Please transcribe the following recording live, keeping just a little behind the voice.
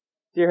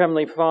Dear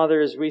Heavenly Father,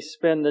 as we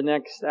spend the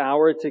next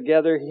hour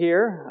together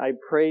here, I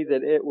pray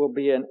that it will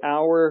be an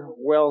hour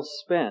well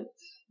spent,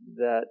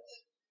 that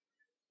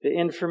the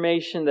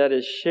information that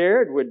is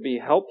shared would be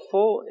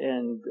helpful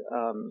and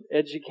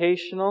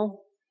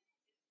educational.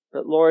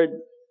 But Lord,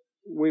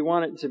 we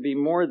want it to be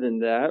more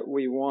than that.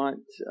 We want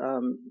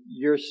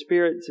your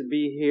Spirit to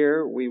be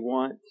here. We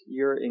want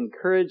your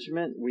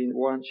encouragement. We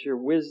want your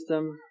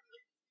wisdom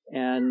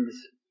and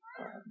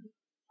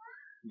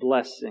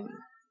blessing.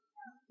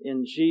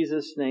 In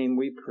Jesus' name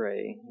we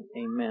pray.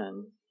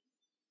 Amen.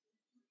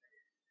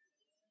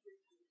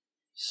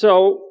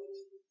 So,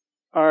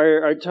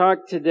 our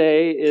talk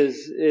today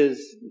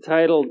is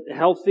titled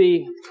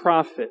Healthy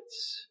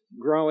Profits,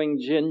 Growing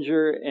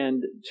Ginger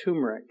and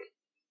Turmeric.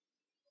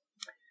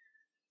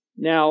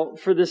 Now,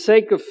 for the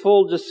sake of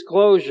full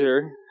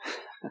disclosure,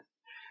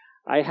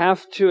 I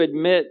have to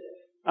admit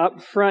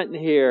up front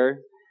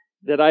here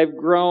that I've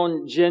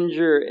grown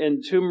ginger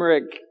and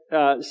turmeric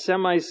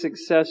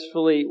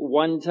semi-successfully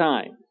one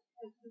time.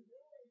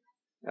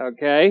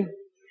 Okay?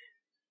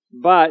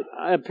 But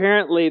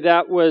apparently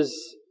that was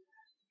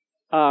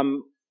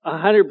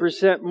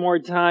 100% more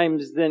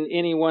times than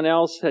anyone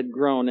else had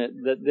grown it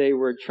that they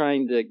were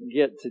trying to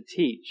get to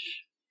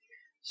teach.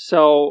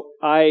 So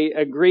I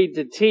agreed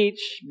to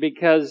teach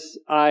because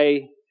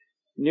I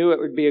knew it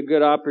would be a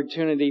good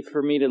opportunity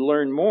for me to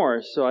learn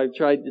more. So I've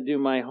tried to do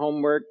my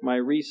homework, my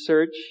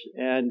research,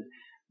 and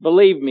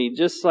believe me,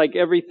 just like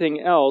everything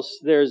else,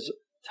 there's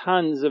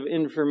tons of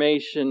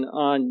information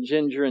on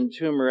ginger and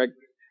turmeric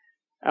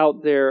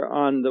out there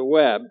on the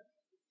web.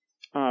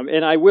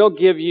 And I will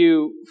give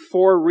you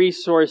 4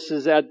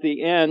 resources at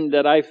the end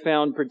that I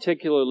found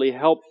particularly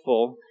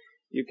helpful.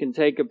 You can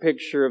take a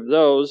picture of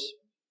those.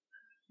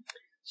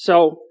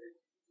 So,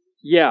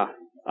 yeah,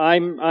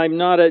 I'm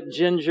not a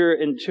ginger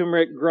and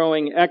turmeric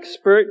growing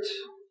expert,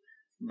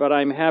 but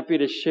I'm happy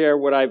to share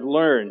what I've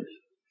learned.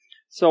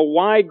 So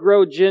why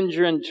grow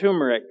ginger and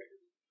turmeric?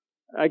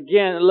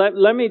 Again,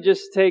 let me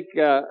just take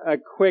a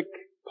quick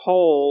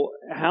poll.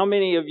 How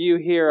many of you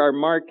here are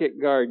market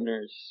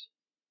gardeners?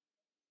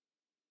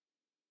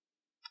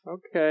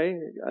 Okay,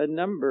 a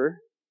number.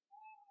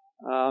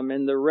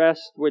 And the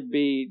rest would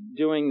be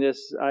doing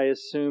this, I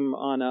assume,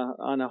 on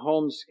a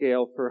home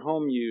scale for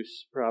home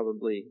use,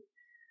 probably.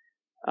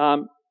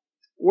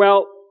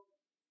 Well,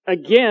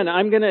 again,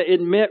 I'm going to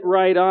admit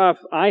right off,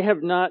 I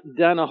have not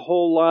done a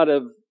whole lot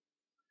of,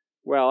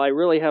 I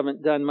really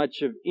haven't done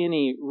much of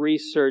any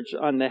research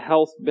on the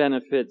health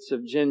benefits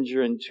of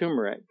ginger and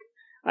turmeric.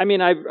 I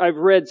mean, I've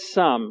read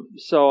some,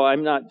 so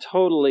I'm not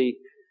totally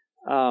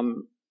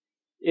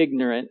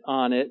ignorant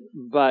on it,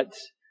 but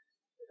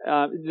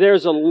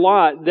there's a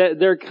lot that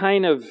they're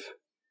kind of,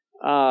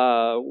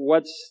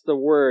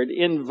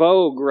 in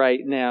vogue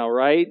right now,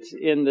 right?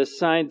 In the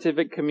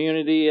scientific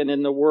community and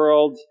in the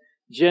world,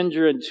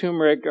 ginger and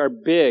turmeric are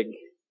big.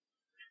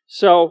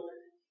 So,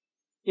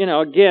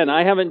 again,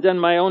 I haven't done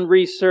my own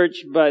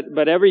research,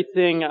 but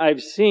everything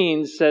I've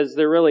seen says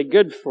they're really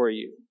good for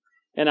you.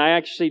 And I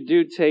actually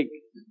do take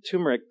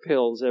turmeric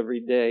pills every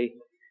day,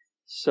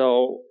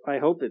 so I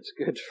hope it's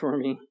good for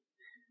me.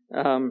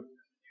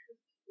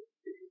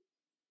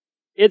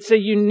 It's a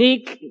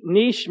unique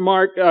niche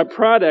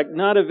product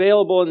not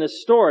available in the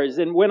stores.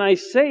 And when I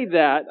say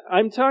that,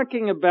 I'm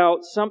talking about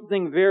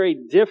something very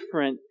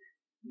different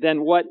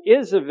than what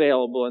is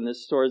available in the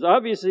stores.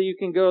 Obviously, you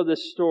can go to the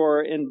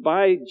store and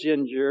buy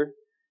ginger.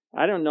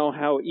 I don't know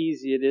how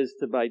easy it is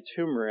to buy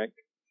turmeric.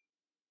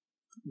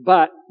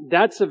 But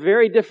that's a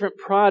very different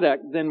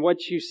product than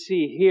what you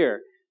see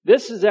here.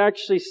 This is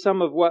actually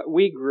some of what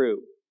we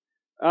grew.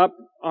 Up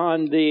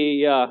on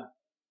the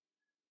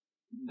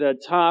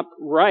top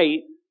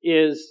right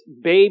is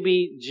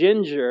baby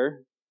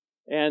ginger,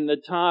 and the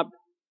top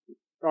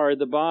or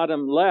the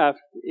bottom left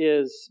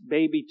is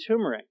baby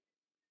turmeric.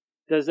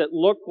 Does it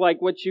look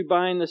like what you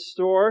buy in the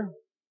store?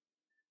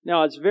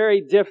 No, it's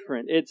very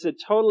different. It's a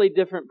totally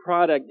different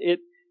product.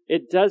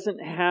 It doesn't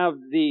have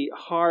the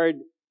hard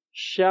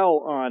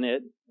shell on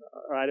it.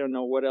 I don't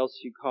know what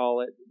else you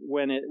call it.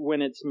 When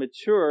it's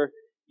mature,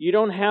 you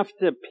don't have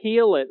to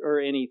peel it or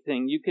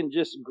anything. You can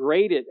just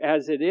grate it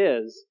as it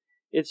is.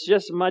 It's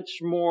just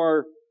much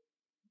more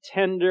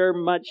tender,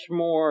 much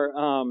more,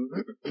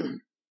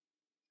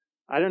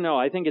 I don't know.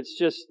 I think it's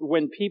just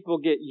when people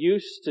get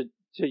used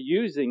to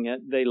using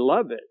it, they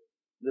love it.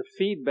 The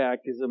feedback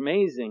is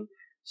amazing.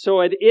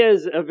 So it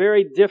is a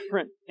very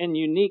different and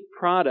unique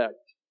product.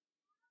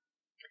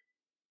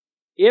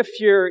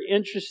 If you're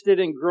interested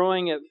in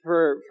growing it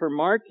for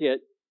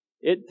market,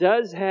 it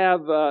does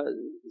have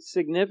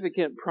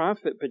significant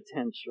profit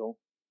potential.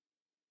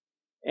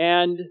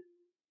 And,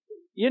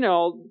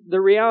 the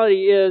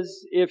reality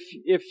is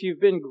if you've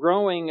been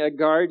growing a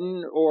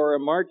garden or a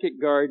market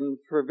garden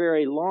for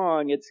very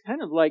long, it's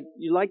kind of like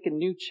you like a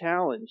new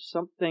challenge,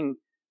 something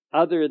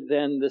other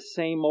than the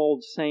same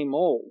old,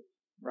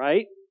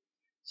 right?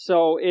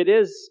 So it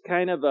is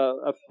kind of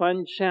a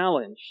fun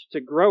challenge to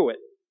grow it.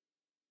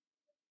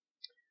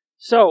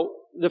 So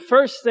the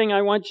first thing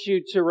I want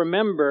you to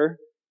remember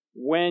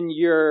when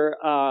you're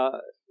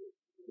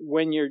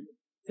when you're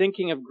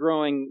thinking of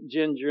growing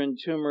ginger and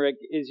turmeric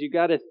is you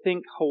got to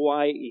think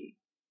Hawaii.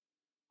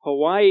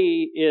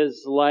 Hawaii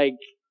is like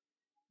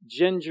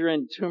ginger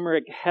and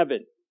turmeric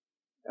heaven.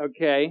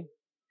 Okay?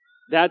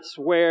 That's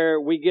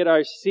where we get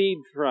our seed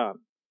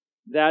from.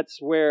 That's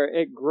where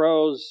it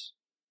grows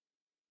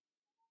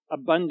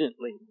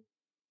abundantly.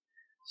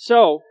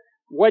 So,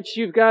 what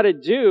you've got to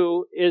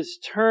do is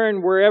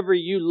turn wherever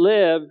you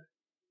live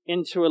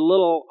into a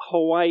little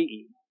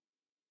Hawaii.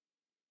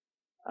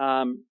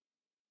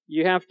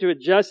 You have to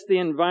adjust the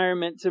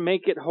environment to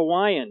make it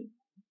Hawaiian.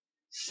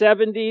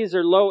 70s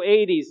or low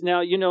 80s.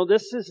 Now,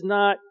 this is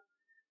not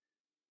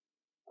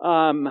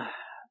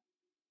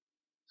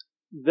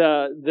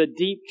the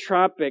deep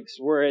tropics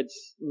where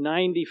it's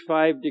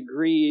 95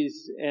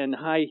 degrees and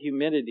high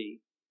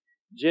humidity.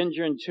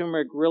 Ginger and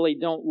turmeric really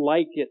don't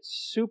like it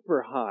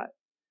super hot,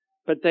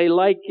 but they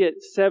like it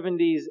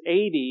 70s,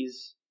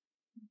 80s,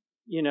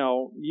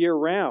 year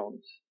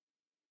round.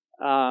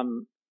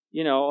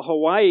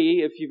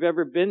 Hawaii, if you've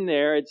ever been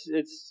there,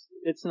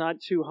 it's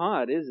not too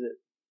hot, is it?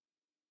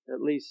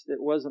 At least it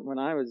wasn't when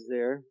I was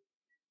there.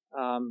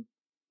 And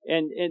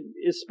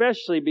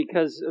especially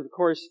because, of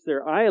course,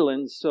 they're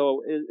islands,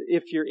 so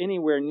if you're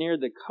anywhere near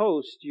the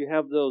coast, you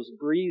have those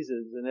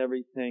breezes and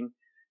everything.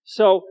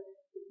 So,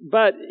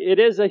 but it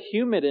is a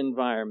humid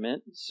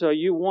environment, so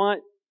you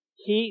want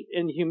heat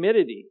and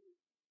humidity,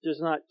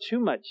 just not too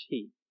much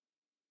heat.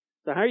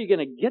 So how are you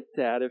going to get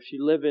that if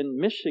you live in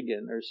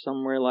Michigan or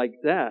somewhere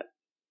like that?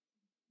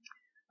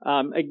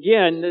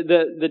 Again,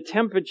 the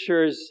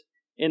temperatures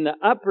in the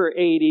upper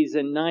 80s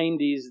and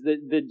 90s,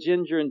 the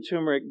ginger and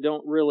turmeric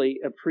don't really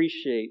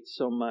appreciate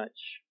so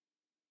much.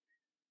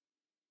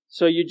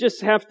 So you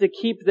just have to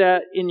keep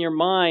that in your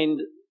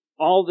mind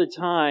all the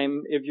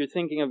time if you're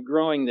thinking of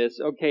growing this.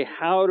 Okay,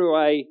 how do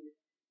I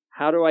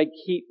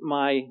keep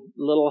my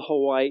little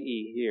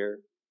Hawaii here?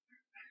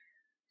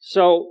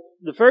 So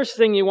the first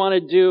thing you want to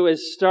do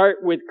is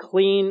start with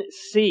clean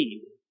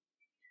seed.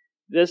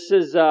 This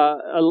is a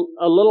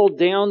little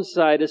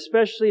downside,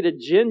 especially to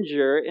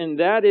ginger, and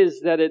that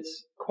is that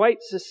it's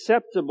quite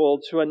susceptible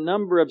to a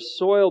number of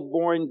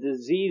soil-borne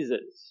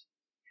diseases.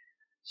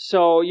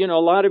 So, a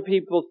lot of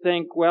people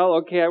think, well,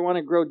 okay, I want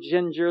to grow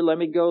ginger. Let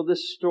me go to the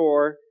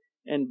store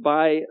and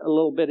buy a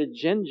little bit of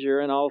ginger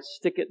and I'll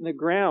stick it in the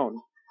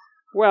ground.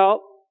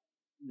 Well,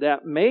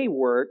 that may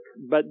work,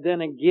 but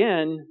then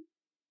again,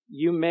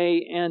 you may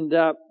end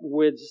up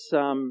with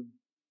some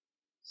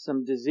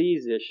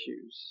disease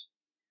issues.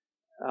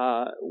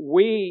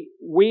 We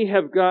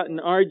have gotten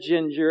our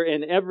ginger,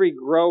 and every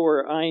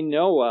grower I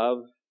know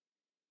of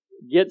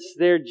gets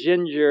their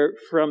ginger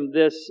from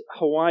this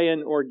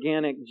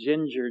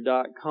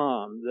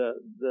HawaiianOrganicGinger.com.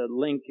 The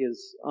link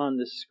is on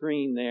the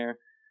screen there.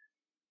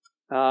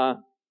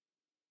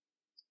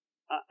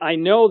 I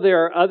know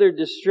there are other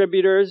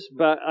distributors,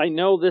 but I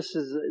know this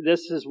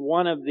is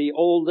one of the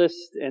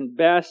oldest and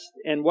best.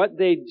 And what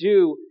they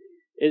do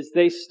is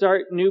they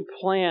start new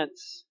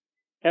plants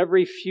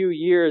every few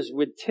years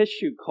with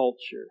tissue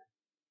culture.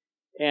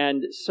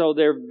 And so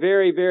they're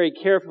very, very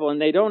careful,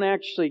 and they don't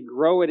actually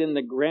grow it in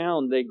the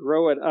ground. They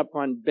grow it up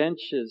on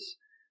benches.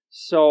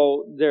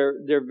 So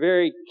they're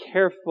very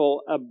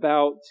careful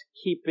about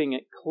keeping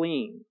it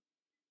clean,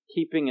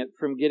 keeping it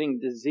from getting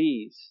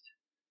diseased.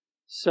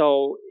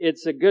 So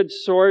it's a good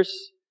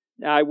source.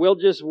 Now, I will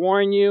just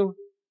warn you,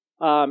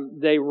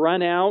 they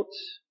run out.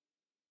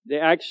 They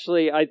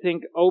actually, I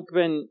think,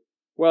 open.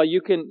 Well,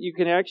 you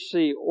can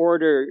actually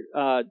order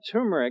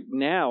turmeric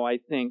now, I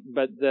think,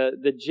 but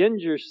the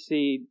ginger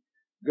seed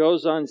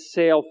goes on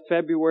sale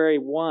February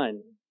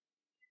 1.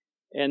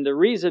 And the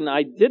reason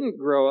I didn't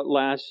grow it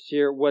last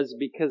year was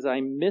because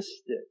I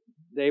missed it.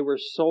 They were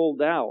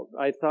sold out.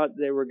 I thought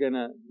they were going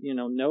to,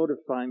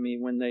 notify me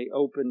when they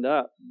opened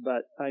up,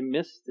 but I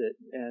missed it.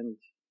 And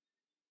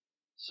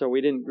so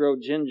we didn't grow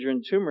ginger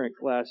and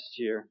turmeric last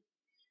year.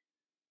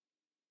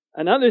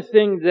 Another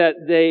thing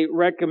that they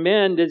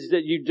recommend is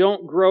that you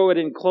don't grow it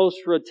in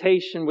close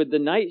rotation with the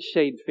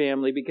nightshade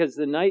family, because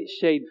the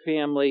nightshade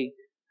family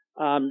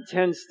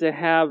tends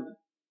to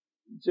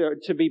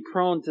be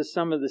prone to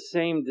some of the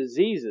same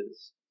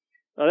diseases.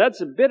 Now, that's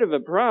a bit of a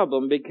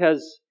problem,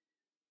 because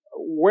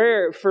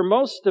for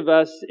most of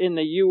us in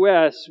the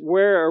U.S.,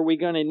 where are we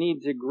going to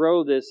need to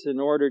grow this in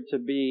order to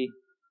be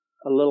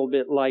a little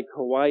bit like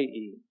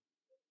Hawaii?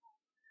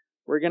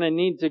 We're going to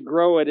need to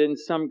grow it in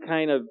some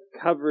kind of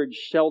covered,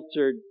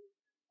 sheltered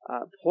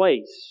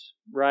place,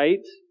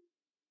 right?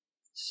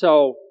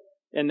 So,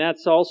 and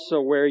that's also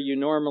where you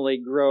normally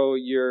grow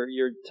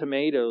your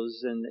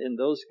tomatoes and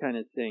those kind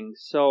of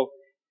things. So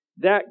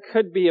that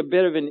could be a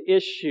bit of an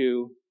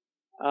issue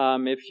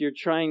if you're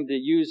trying to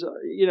use,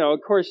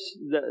 of course,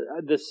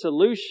 the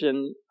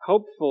solution,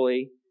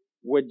 hopefully,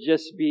 would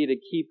just be to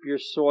keep your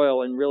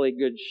soil in really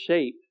good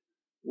shape,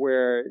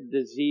 where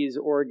disease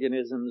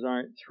organisms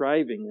aren't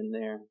thriving in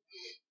there.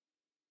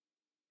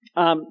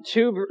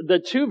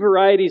 The two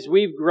varieties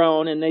we've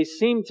grown, and they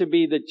seem to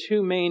be the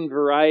two main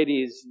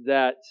varieties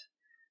that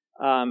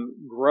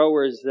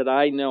growers that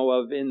I know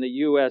of in the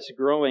U.S.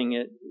 growing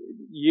it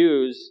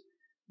use.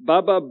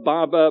 Baba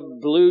Baba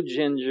blue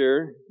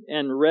ginger,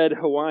 and red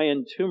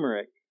Hawaiian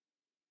turmeric.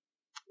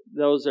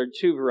 Those are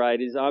two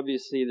varieties.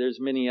 Obviously, there's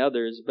many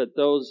others, but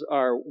those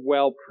are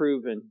well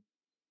proven.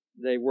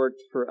 They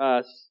worked for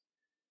us.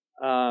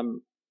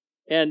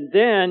 And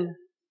then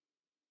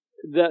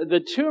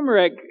the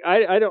turmeric,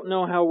 I don't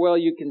know how well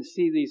you can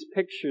see these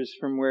pictures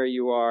from where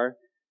you are,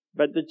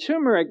 but the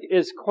turmeric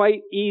is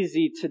quite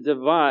easy to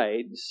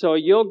divide. So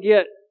you'll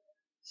get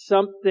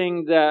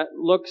something that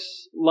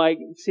looks like,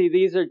 see,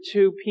 these are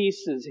two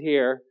pieces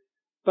here,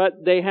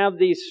 but they have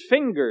these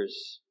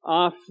fingers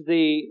off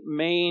the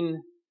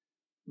main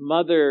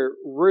mother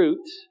root,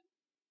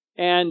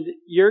 and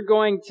you're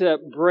going to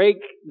break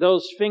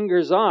those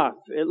fingers off,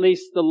 at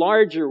least the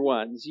larger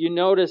ones. You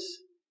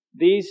notice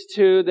these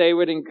two, they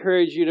would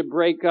encourage you to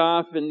break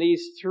off, and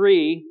these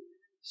three,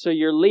 so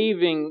you're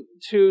leaving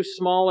two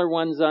smaller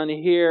ones on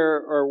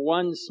here or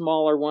one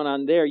smaller one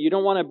on there. You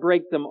don't want to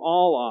break them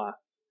all off,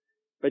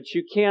 but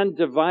you can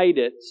divide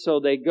it so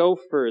they go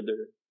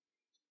further.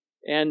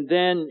 And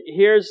then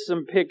here's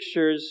some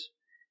pictures,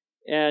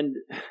 and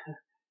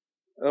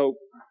oh,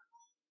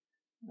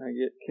 I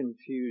get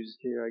confused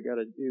here. I got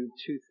to do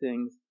two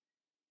things.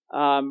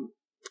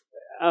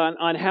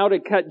 On how to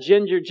cut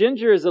ginger.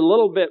 Ginger is a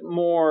little bit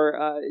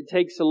more, it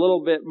takes a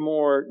little bit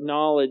more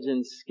knowledge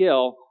and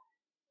skill.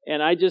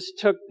 And I just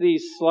took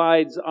these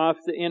slides off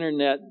the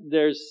internet.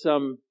 There's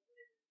some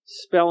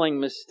spelling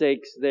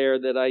mistakes there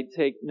that I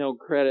take no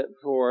credit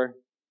for.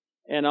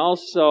 And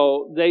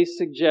also, they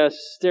suggest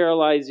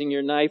sterilizing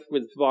your knife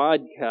with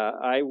vodka.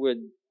 I would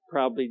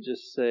probably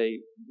just say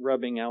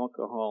rubbing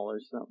alcohol or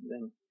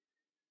something.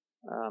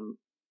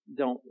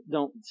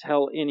 Don't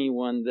tell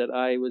anyone that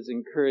I was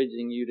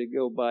encouraging you to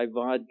go buy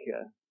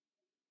vodka.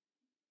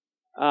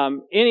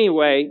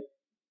 Anyway,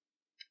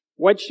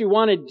 what you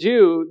want to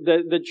do,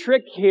 the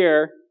trick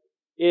here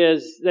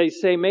is they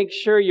say make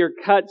sure your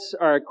cuts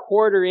are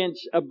 1/4 inch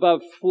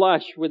above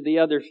flush with the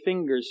other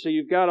fingers. So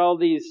you've got all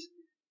these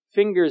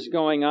fingers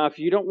going off.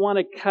 You don't want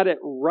to cut it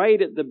right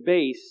at the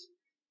base.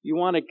 You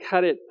want to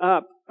cut it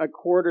up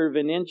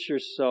 1/4 inch or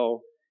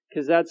so,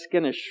 because that's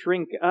going to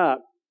shrink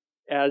up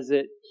as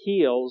it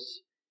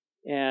heals.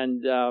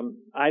 And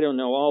I don't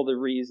know all the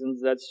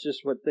reasons. That's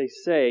just what they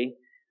say.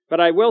 But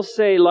I will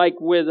say,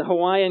 like with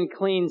Hawaiian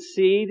Clean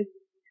Seed,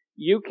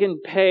 you can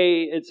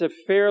pay, it's a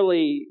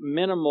fairly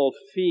minimal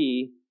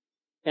fee,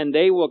 and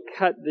they will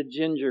cut the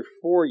ginger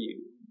for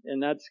you.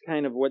 And that's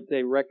kind of what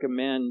they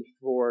recommend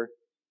for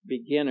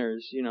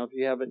beginners, if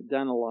you haven't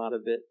done a lot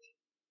of it.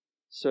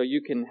 So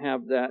you can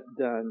have that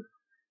done.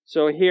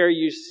 So here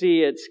you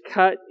see it's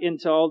cut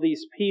into all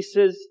these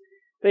pieces.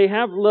 They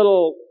have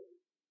little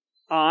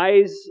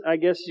eyes, I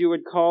guess you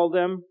would call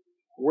them,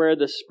 where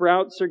the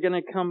sprouts are going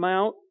to come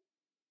out.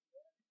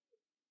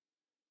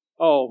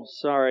 Oh,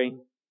 sorry.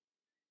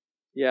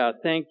 Yeah,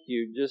 thank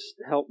you. Just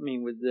help me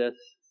with this.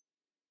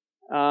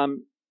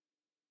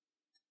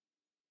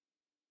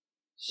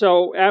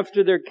 So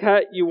after they're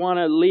cut, you want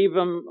to leave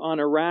them on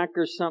a rack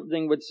or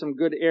something with some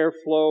good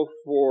airflow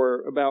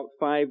for about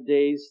 5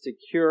 days to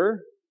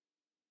cure.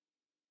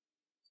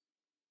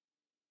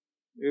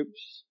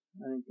 Oops,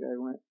 I think I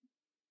went.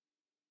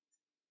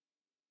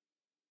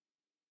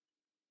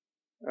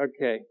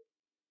 Okay.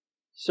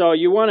 So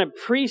you want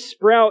to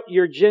pre-sprout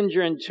your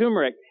ginger and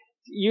turmeric.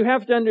 You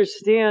have to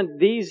understand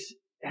these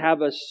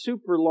have a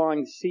super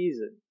long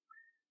season.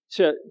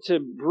 To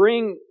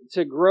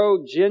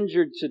grow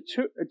ginger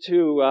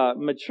to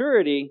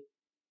maturity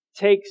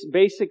takes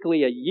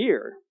basically a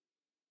year.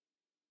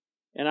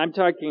 And I'm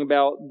talking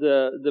about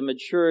the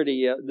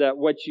maturity that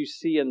what you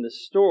see in the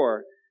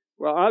store.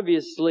 Well,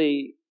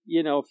 obviously,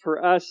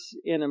 for us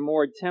in a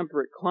more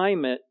temperate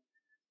climate,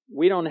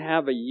 we don't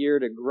have a year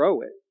to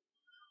grow it,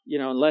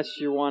 unless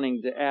you're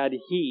wanting to add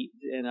heat.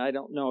 And I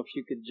don't know if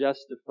you could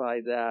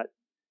justify that.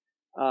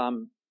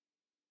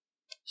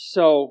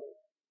 So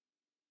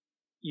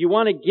you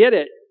want to get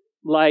it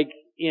like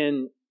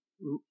in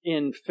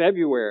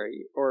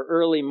February or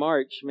early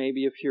March,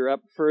 maybe if you're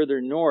up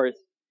further north.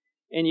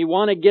 And you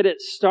want to get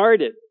it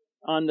started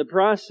on the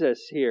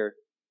process here.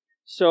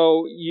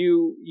 So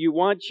you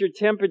want your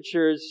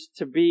temperatures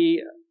to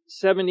be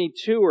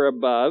 72 or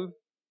above,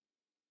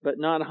 but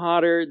not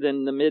hotter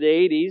than the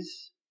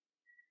mid-80s.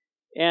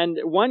 And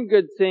one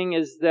good thing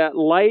is that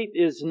light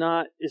is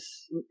not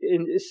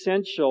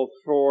essential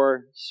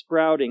for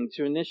sprouting,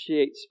 to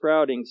initiate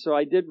sprouting. So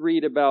I did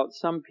read about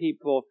some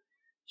people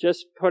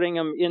just putting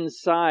them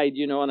inside,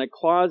 in a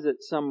closet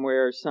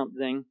somewhere or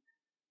something.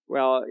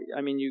 Well,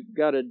 you've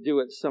got to do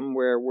it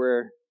somewhere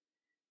where,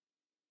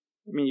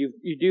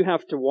 you do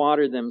have to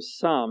water them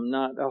some,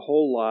 not a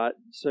whole lot.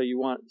 So you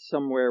want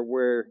somewhere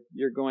where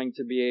you're going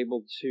to be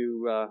able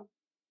to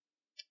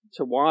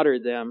water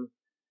them.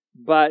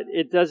 But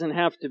it doesn't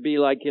have to be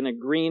like in a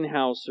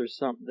greenhouse or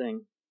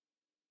something.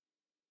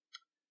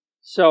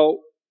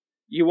 So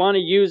you want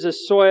to use a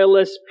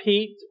soilless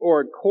peat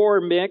or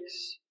core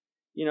mix.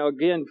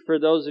 Again, for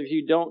those of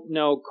you who don't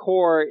know,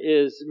 core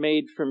is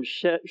made from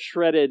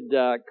shredded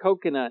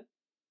coconut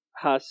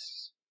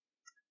husks.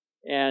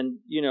 And,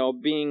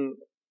 being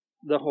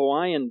the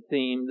Hawaiian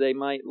theme, they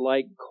might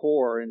like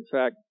core. In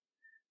fact,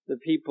 the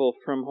people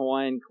from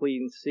Hawaiian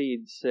Clean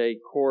Seeds say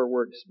core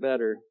works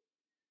better.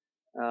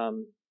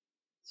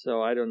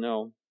 So I don't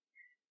know.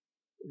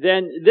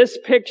 Then this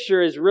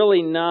picture is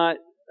really not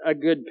a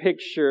good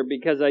picture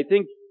because I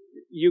think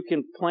you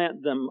can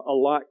plant them a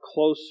lot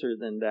closer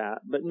than that.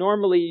 But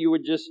normally you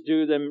would just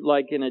do them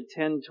like in a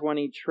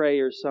 10-20 tray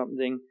or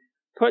something.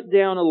 Put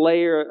down a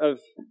layer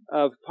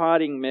of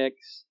potting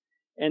mix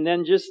and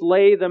then just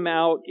lay them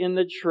out in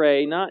the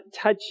tray, not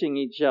touching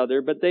each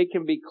other, but they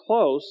can be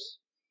close.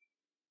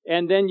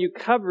 And then you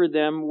cover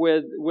them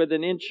with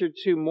an inch or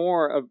two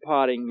more of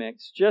potting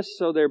mix, just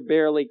so they're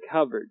barely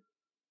covered.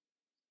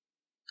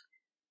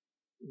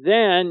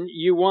 Then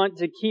you want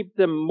to keep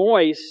them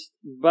moist,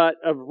 but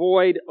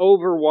avoid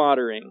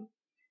overwatering.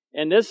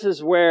 And this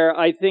is where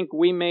I think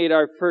we made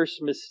our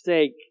first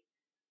mistake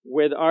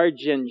with our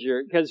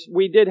ginger, because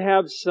we did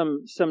have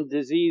some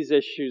disease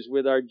issues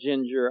with our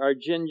ginger. Our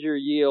ginger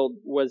yield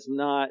was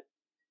not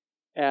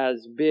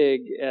as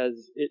big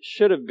as it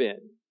should have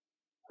been.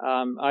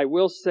 I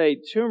will say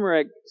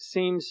turmeric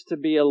seems to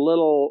be a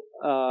little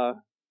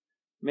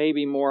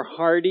maybe more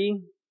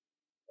hardy,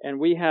 and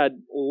we had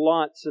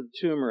lots of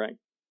turmeric.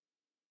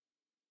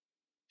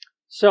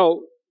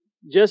 So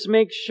just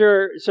make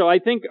sure. So I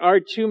think our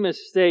two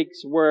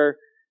mistakes were,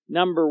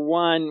 number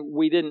one,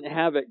 we didn't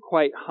have it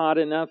quite hot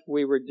enough.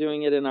 We were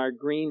doing it in our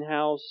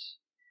greenhouse,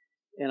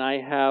 and I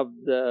have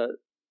the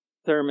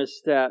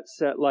thermostat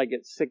set like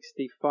at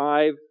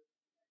 65.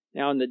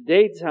 Now in the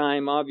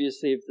daytime,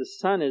 obviously, if the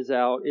sun is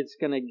out, it's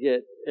going to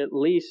get at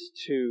least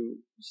to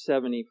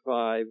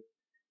 75.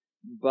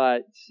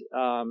 But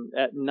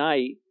at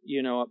night,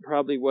 it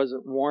probably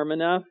wasn't warm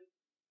enough.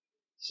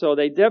 So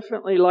they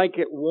definitely like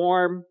it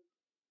warm.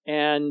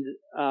 And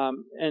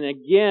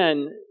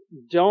again,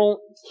 don't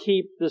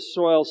keep the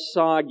soil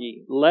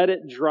soggy. Let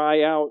it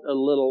dry out a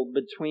little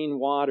between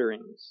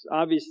waterings.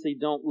 Obviously,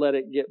 don't let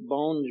it get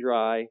bone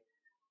dry,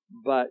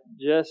 but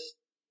just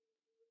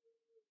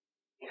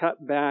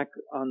cut back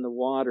on the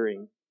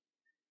watering.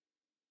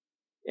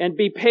 And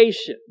be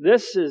patient.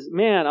 This is,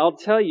 man, I'll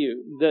tell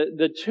you,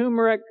 the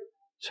turmeric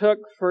took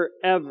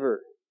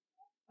forever.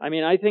 I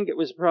mean, I think it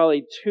was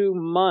probably 2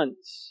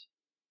 months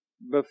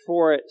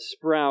before it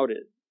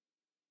sprouted.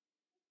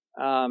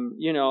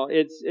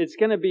 It's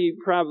going to be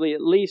probably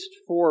at least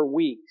 4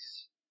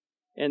 weeks.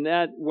 And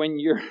that when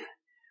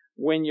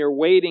you're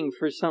waiting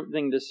for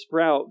something to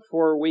sprout,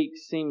 4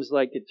 weeks seems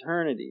like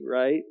eternity,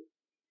 right?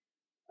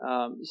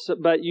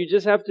 But you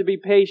just have to be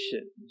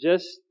patient.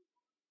 Just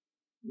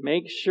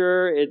make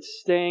sure it's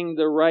staying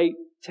the right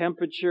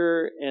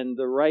temperature and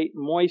the right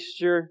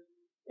moisture,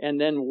 and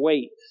then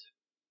wait.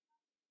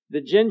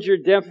 The ginger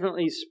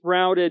definitely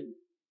sprouted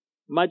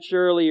much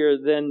earlier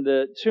than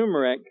the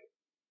turmeric,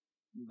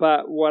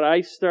 but what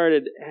I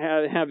started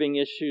having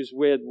issues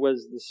with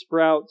was the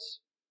sprouts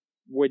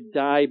would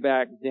die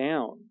back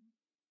down.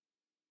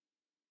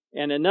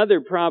 And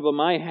another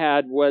problem I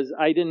had was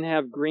I didn't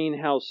have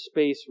greenhouse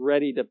space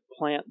ready to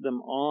plant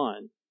them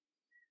on.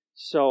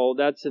 So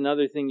that's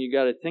another thing you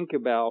got to think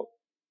about.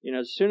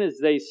 As soon as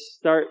they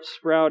start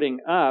sprouting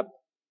up,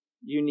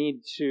 you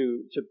need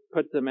to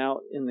put them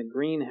out in the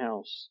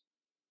greenhouse.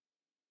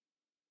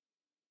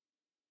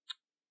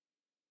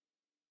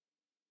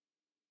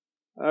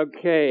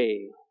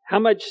 Okay, how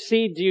much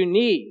seed do you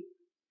need?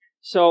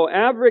 So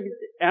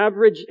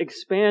average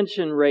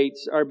expansion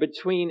rates are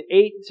between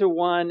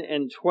 8-1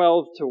 and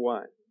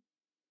 12-1.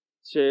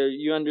 So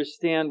you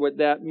understand what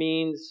that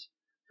means.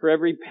 For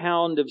every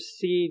pound of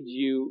seed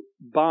you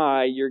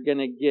buy, you're going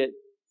to get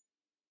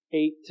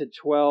 8 to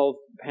 12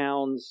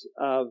 pounds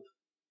of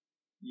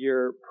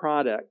your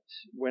product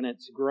when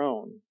it's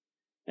grown.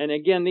 And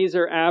again, these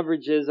are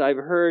averages. I've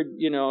heard,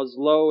 as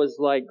low as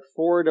like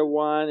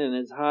 4-1 and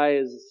as high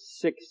as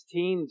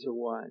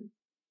 16-1.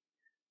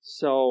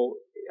 So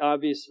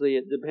obviously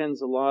it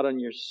depends a lot on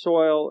your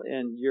soil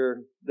and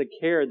the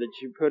care that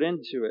you put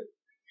into it.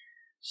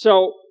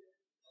 So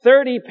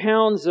 30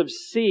 pounds of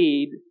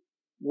seed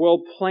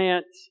will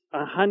plant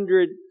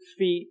 100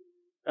 feet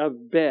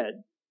of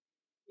bed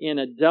in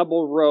a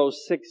double row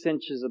 6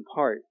 inches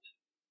apart.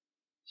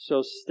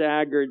 So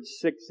staggered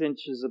 6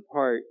 inches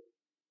apart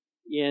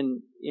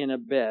in a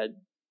bed.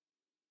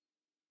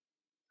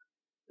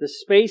 The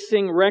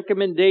spacing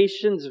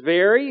recommendations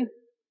vary,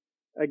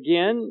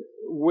 again,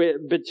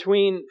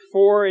 between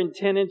 4 and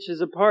 10 inches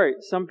apart.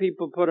 Some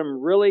people put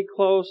them really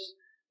close.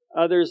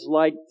 Others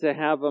like to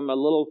have them a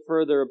little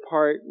further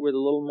apart with a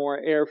little more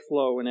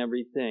airflow and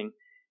everything.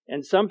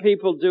 And some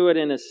people do it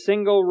in a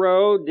single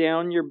row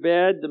down your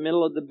bed, the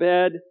middle of the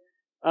bed.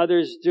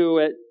 Others do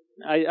it,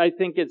 I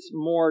think it's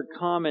more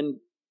common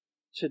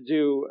to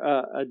do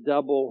a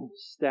double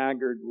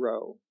staggered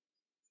row.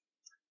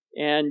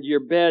 And your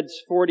bed's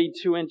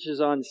 42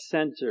 inches on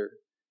center.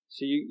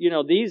 So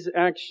these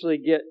actually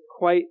get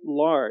quite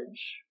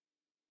large,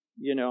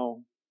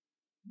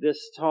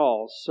 this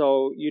tall.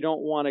 So you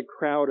don't want to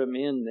crowd them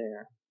in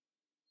there.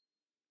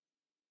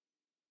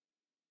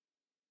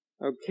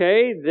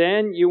 Okay,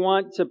 then you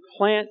want to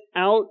plant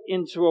out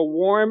into a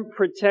warm,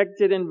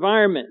 protected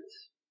environment.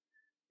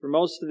 For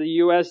most of the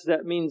U.S.,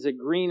 that means a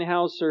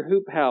greenhouse or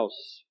hoop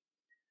house.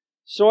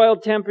 Soil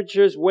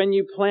temperatures when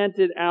you plant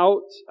it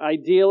out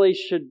ideally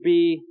should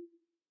be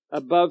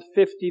above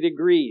 50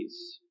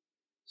 degrees.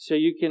 So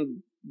you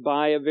can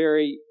buy a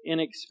very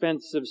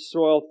inexpensive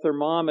soil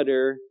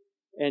thermometer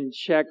and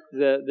check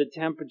the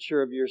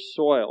temperature of your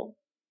soil.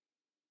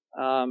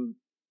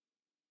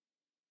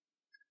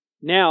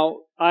 Now,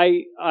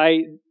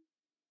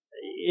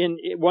 in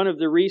one of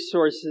the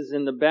resources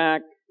in the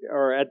back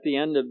or at the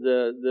end of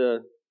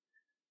the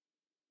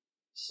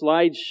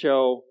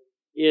slideshow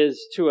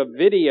is to a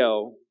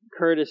video.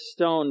 Curtis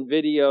Stone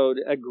videoed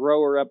a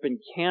grower up in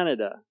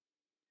Canada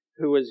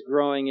who was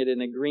growing it in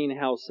a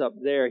greenhouse up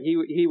there.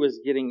 He was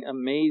getting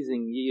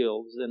amazing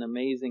yields and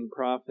amazing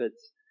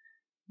profits.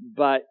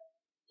 But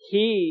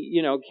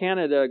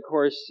Canada, of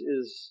course,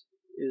 is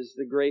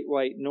the Great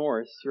White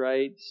North,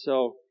 right?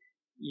 So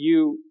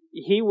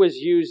he was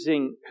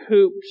using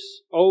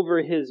hoops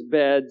over his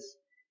beds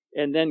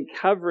and then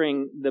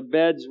covering the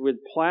beds with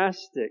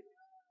plastic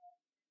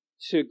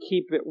to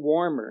keep it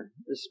warmer,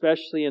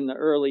 especially in the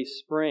early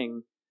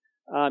spring.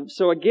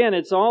 So again,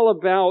 it's all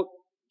about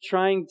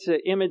trying to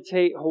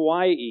imitate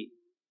Hawaii.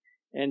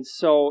 And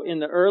so in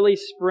the early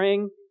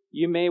spring,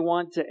 you may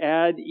want to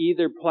add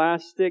either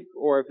plastic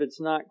or, if it's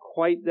not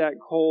quite that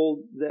cold,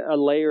 a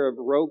layer of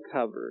row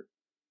cover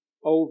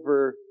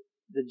over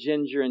the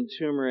ginger and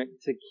turmeric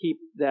to keep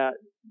that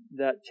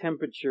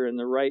temperature in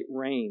the right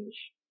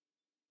range.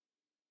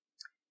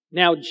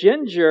 Now,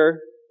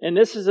 ginger, and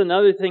this is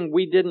another thing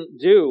we didn't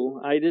do.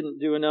 I didn't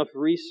do enough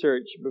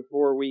research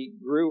before we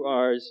grew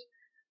ours.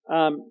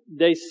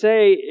 They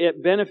say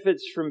it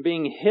benefits from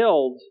being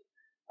hilled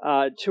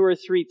 2 or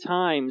 3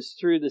 times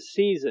through the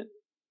season.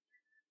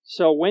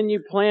 So when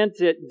you plant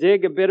it,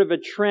 dig a bit of a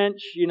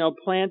trench,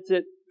 plant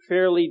it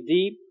fairly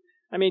deep.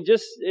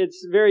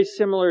 It's very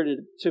similar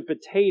to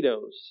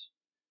potatoes.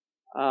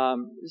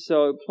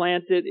 So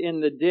plant it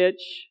in the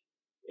ditch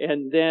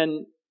and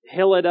then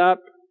hill it up.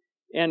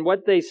 And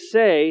what they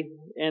say,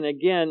 and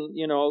again,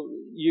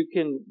 you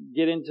can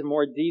get into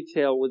more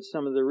detail with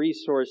some of the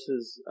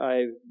resources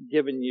I've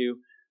given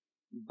you,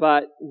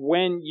 but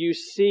when you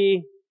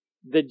see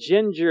the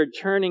ginger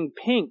turning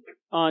pink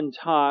on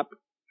top,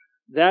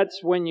 that's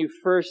when you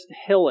first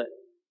hill it,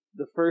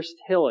 the first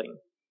hilling.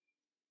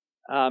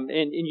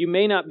 And you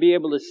may not be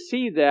able to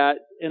see that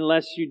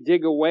unless you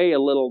dig away a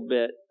little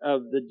bit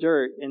of the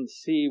dirt and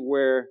see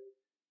where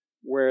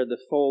the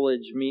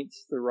foliage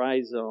meets the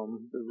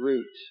rhizome, the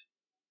root.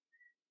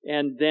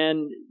 And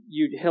then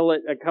you'd hill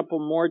it a couple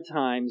more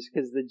times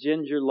because the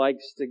ginger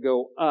likes to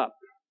go up.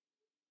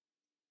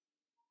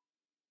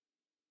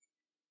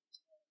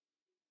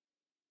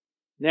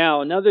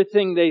 Now, another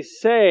thing they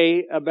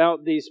say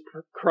about these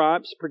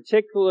crops,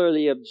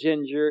 particularly of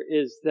ginger,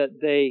 is that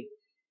they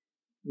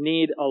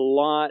need a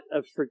lot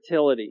of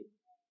fertility.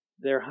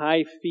 They're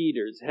high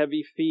feeders,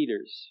 heavy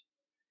feeders.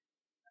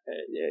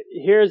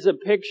 Here's a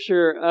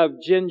picture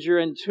of ginger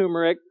and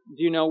turmeric.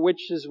 Do you know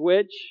which is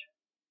which?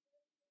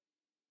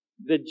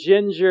 The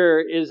ginger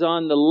is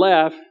on the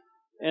left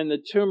and the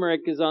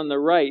turmeric is on the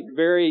right.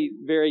 Very,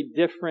 very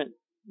different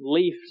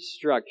leaf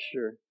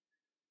structure.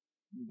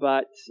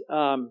 But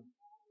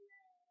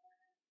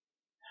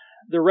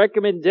the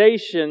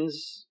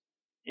recommendations,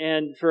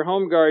 and for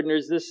home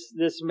gardeners,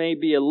 this may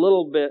be a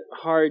little bit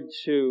hard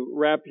to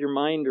wrap your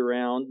mind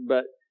around,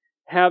 but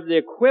have the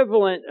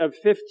equivalent of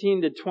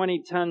 15 to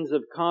 20 tons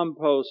of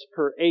compost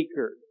per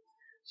acre.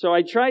 So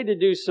I tried to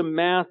do some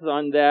math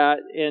on that,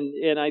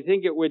 and I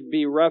think it would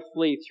be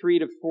roughly 3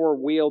 to 4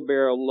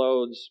 wheelbarrow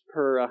loads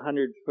per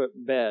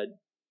 100-foot bed.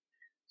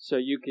 So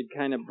you could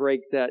kind of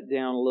break that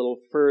down a little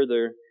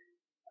further.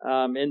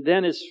 And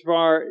then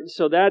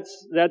so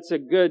that's a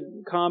good,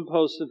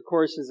 compost, of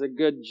course, is a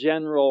good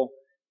general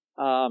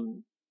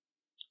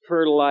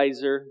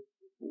fertilizer,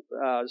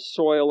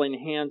 soil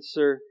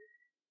enhancer.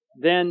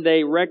 Then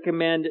they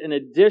recommend an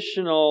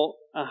additional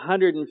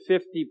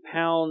 150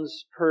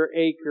 pounds per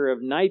acre of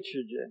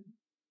nitrogen.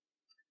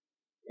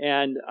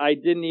 And I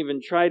didn't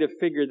even try to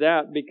figure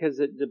that because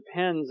it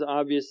depends,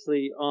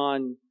 obviously,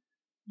 on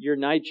your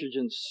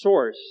nitrogen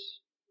source.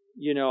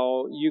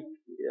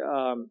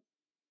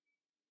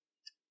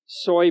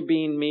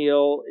 Soybean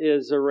meal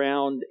is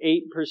around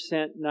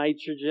 8%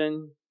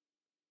 nitrogen,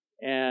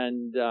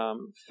 and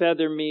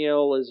feather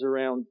meal is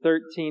around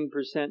 13%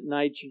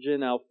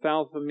 nitrogen.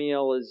 Alfalfa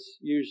meal is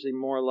usually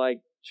more like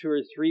 2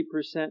 or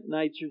 3%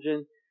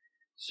 nitrogen.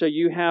 So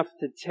you have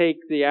to take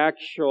the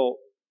actual,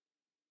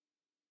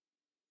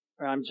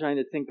 I'm trying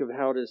to think of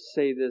how to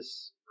say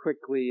this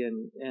quickly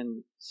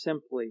and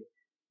simply,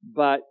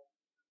 but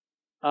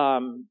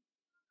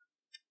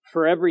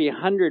for every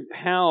 100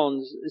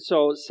 pounds,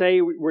 so say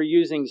we're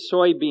using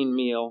soybean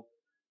meal,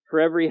 for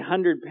every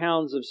 100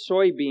 pounds of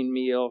soybean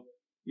meal,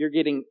 you're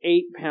getting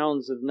 8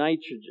 pounds of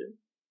nitrogen.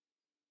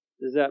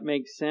 Does that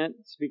make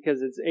sense?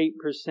 Because it's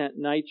 8%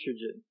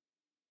 nitrogen.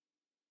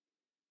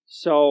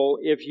 So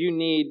if you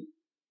need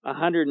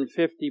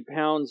 150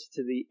 pounds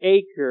to the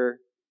acre,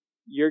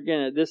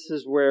 this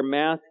is where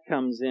math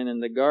comes in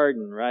the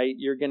garden, right?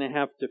 You're going to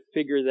have to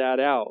figure that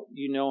out.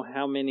 You know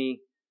how many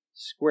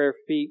square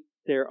feet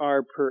there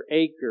are per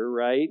acre,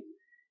 right?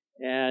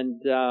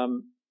 And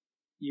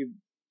you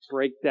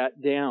break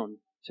that down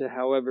to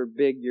however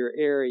big your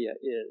area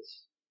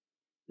is.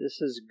 This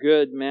is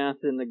good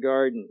math in the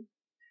garden.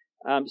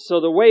 So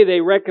the way they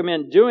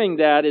recommend doing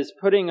that is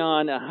putting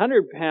on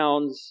 100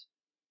 pounds.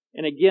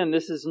 And again,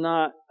 this is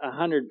not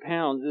 100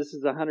 pounds. This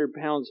is 100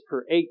 pounds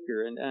per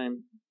acre. And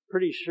I'm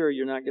pretty sure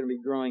you're not going to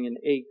be growing an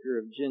acre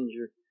of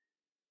ginger.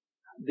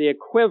 The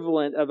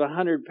equivalent of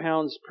 100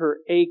 pounds per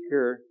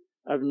acre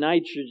of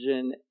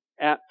nitrogen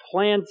at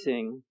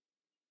planting,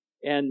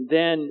 and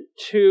then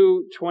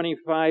 2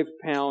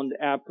 25-pound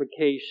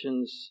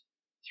applications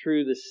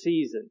through the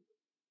season.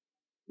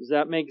 Does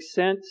that make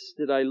sense?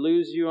 Did I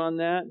lose you on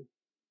that?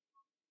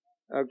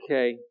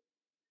 Okay.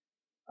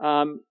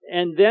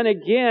 And then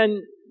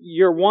again,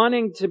 you're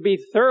wanting to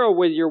be thorough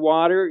with your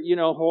water. You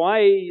know,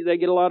 Hawaii, they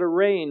get a lot of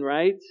rain,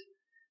 right?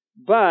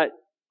 But,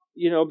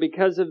 you know,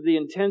 because of the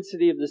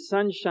intensity of the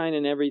sunshine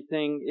and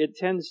everything, it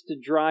tends to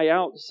dry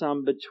out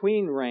some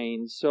between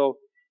rains. So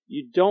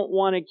you don't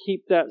want to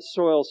keep that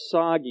soil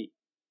soggy.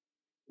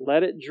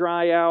 Let it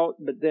dry out,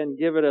 but then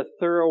give it a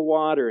thorough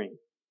watering.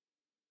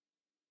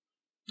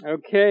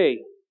 Okay.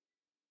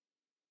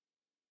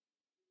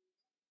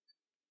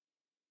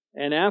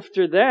 And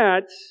after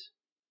that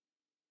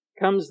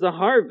comes the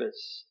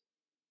harvest.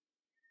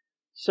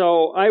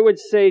 So I would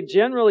say,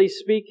 generally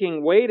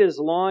speaking, wait as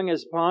long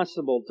as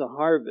possible to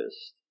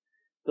harvest.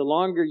 The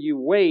longer you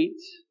wait,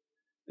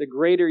 the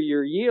greater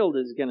your yield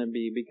is going to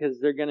be, because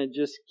they're going to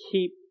just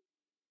keep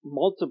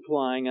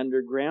multiplying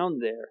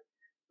underground there.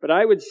 But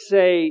I would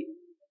say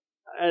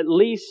at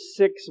least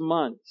 6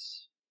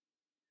 months.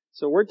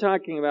 So we're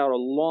talking about a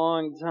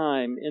long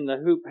time in the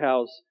hoop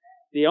house.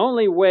 The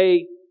only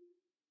way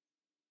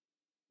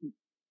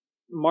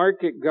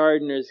market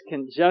gardeners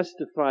can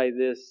justify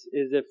this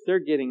is if they're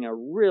getting a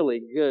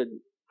really good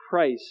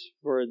price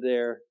for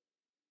their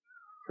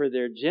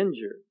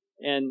ginger.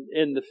 And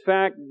the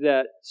fact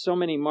that so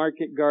many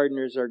market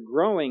gardeners are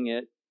growing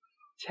it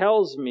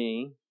tells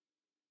me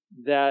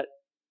that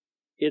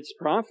it's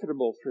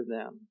profitable for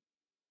them.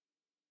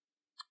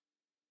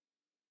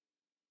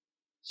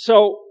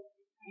 So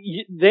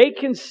they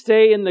can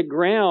stay in the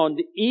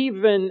ground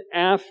even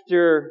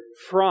after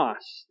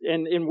frost.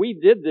 And we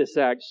did this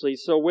actually.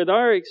 So with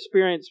our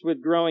experience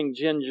with growing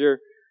ginger,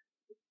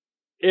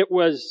 it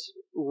was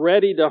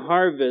ready to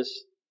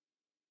harvest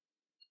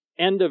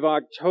end of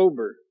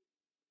October.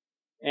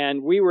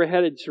 And we were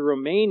headed to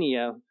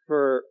Romania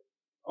for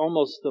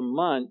almost a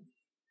month,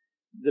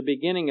 the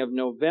beginning of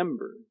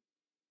November.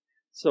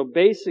 So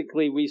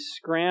basically we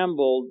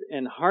scrambled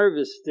and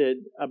harvested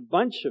a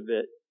bunch of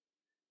it.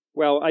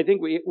 Well, I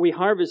think we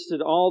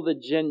harvested all the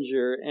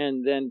ginger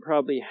and then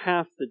probably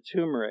half the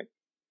turmeric.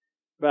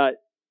 But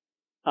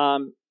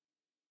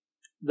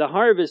the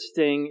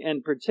harvesting,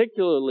 and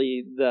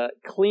particularly the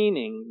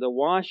cleaning, the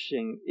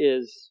washing,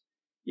 is,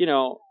 you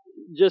know,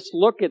 just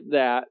look at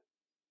that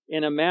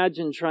and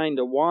imagine trying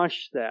to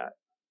wash that.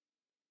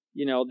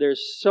 You know,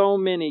 there's so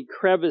many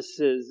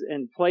crevices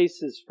and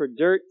places for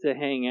dirt to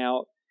hang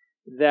out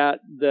that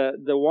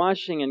the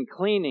washing and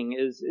cleaning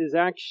is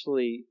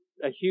actually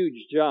a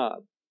huge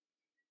job.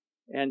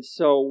 And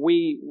so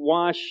we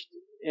washed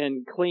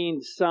and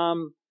cleaned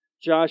some.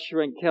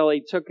 Joshua and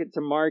Kelly took it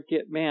to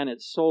market. Man,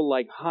 it sold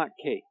like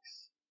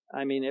hotcakes.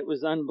 I mean, it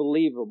was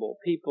unbelievable.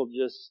 People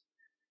just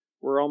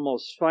were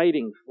almost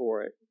fighting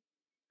for it.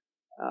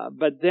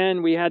 But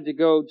then we had to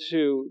go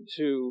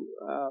to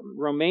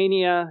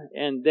Romania,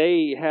 and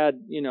they had,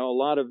 you know, a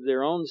lot of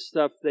their own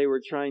stuff they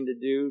were trying to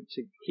do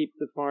to keep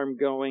the farm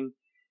going.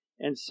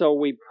 And so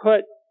we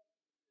put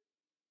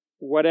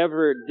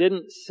whatever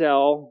didn't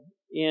sell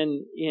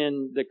in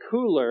the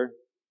cooler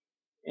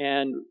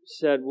and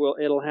said, well,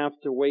 it'll have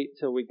to wait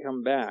till we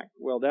come back.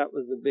 Well, that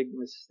was a big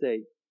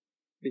mistake,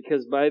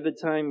 because by the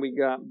time we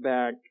got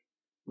back,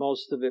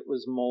 most of it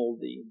was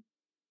moldy.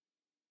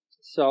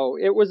 So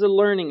it was a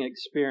learning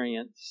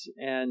experience,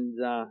 and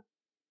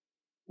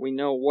we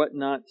know what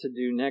not to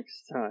do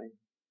next time.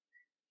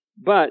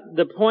 But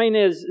the point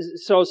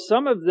is, so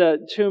some of the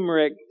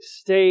turmeric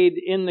stayed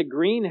in the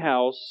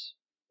greenhouse,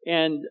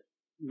 and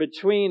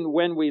between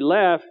when we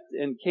left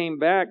and came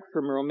back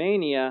from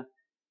Romania,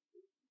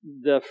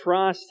 the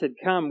frost had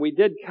come. We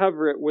did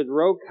cover it with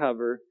row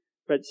cover,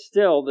 but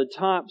still the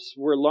tops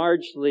were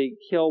largely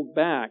killed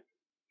back.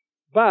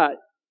 But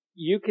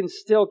you can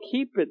still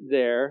keep it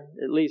there,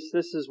 at least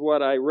this is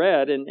what I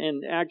read,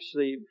 and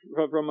actually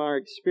from our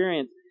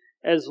experience,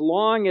 as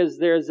long as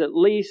there's at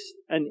least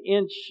an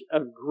inch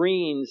of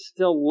green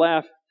still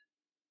left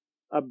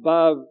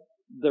above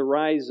the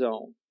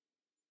rhizome.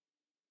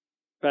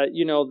 But,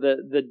 you know,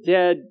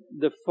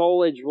 the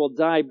foliage will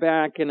die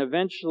back, and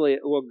eventually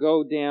it will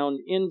go down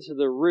into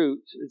the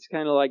root. It's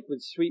kind of like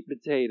with sweet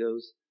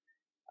potatoes.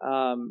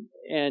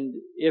 And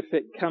if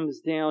it comes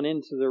down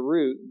into the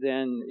root,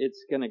 then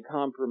it's going to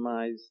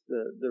compromise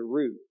the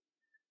root.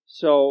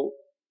 So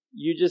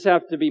you just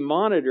have to be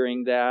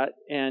monitoring that.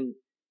 And,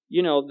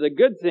 the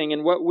good thing,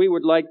 and what we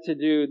would like to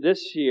do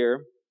this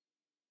year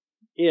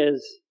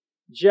is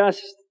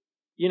just,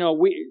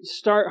 we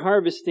start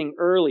harvesting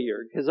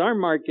earlier, because our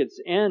markets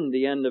end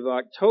the end of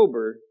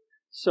October.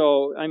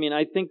 So,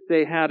 I think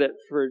they had it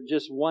for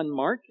just one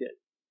market.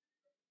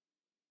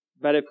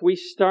 But if we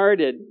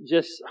started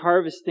just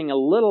harvesting a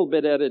little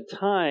bit at a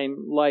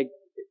time, like,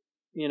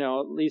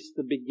 at least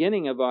the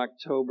beginning of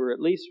October, at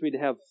least we'd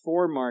have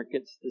 4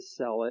 markets to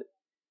sell it.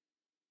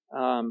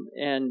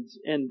 And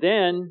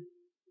then,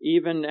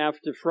 even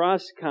after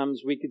frost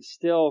comes, we could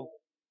still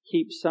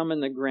keep some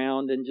in the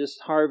ground and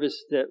just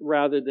harvest it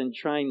rather than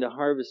trying to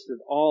harvest it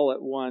all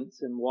at once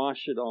and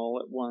wash it all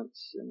at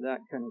once and that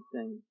kind of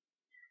thing.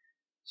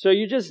 So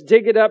you just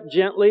dig it up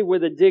gently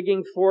with a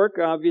digging fork.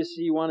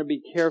 Obviously, you want to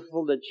be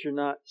careful that you're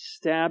not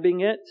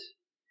stabbing it.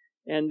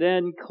 And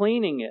then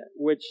cleaning it,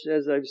 which,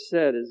 as I've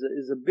said,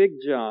 is a big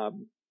job.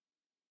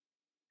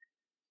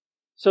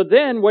 So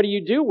then, what do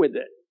you do with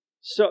it?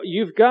 So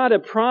you've got a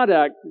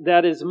product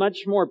that is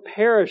much more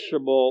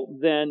perishable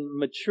than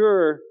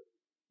mature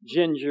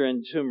ginger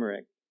and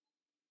turmeric.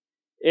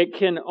 It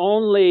can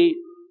only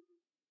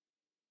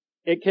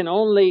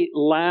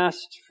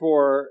last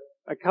for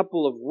a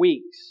couple of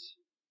weeks,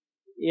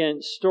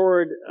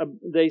 stored,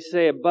 they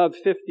say, above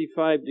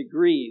 55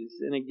 degrees.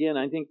 And again,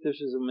 I think this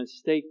is a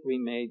mistake we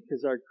made,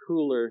 because our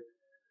cooler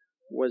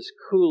was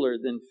cooler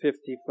than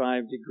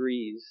 55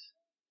 degrees.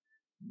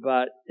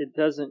 But it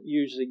doesn't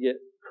usually get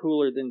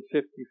cooler than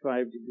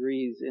 55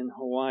 degrees in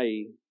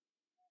Hawaii.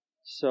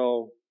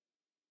 So,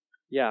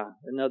 yeah,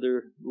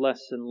 another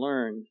lesson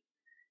learned.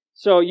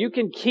 So you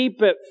can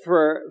keep it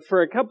for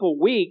a couple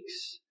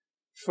weeks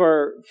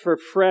for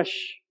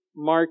fresh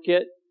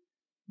market.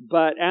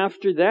 But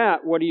after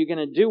that, what are you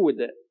going to do with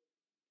it?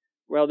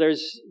 Well,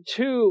 there's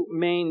 2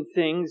 main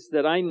things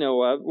that I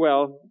know of.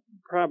 Well,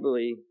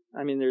 probably,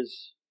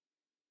 there's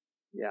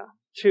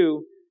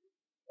 2.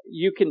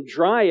 You can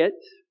dry it.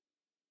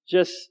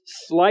 Just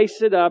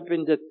slice it up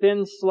into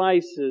thin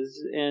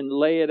slices and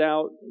lay it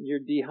out in your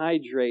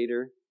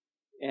dehydrator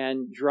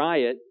and dry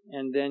it.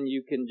 And then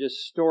you can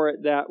just store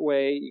it that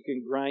way. You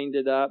can grind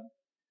it up.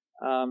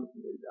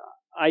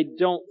 I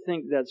don't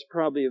think that's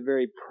probably a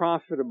very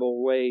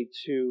profitable way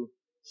to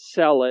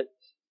sell it,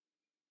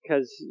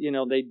 because,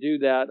 they do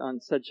that on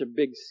such a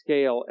big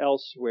scale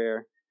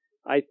elsewhere.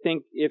 I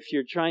think if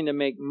you're trying to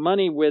make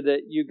money with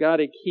it, you got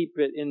to keep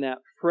it in that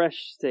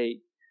fresh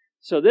state.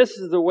 So this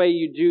is the way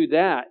you do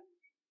that.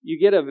 You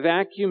get a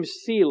vacuum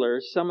sealer.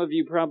 Some of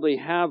you probably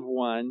have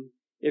one.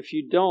 If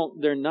you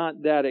don't, they're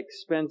not that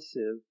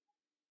expensive.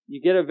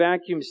 You get a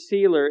vacuum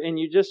sealer and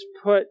you just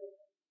put,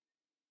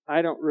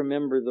 I don't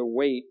remember the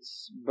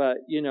weights, but,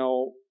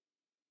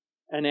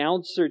 an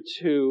ounce or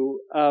 2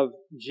 of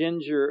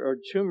ginger or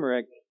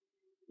turmeric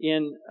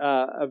in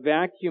a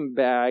vacuum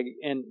bag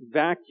and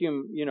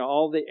vacuum,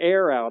 all the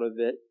air out of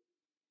it,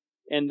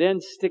 and then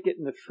stick it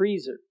in the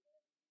freezer.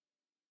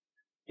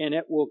 And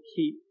it will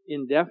keep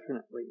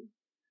indefinitely.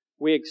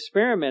 We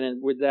experimented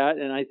with that,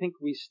 and I think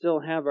we still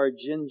have our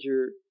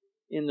ginger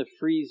in the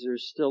freezer,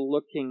 still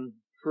looking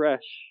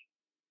fresh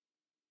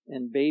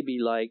and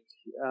baby-like.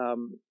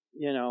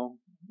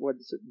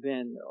 What's it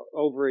been?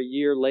 Over a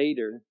year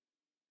later.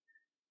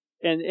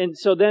 And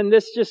so then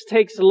this just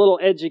takes a little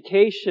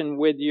education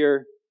with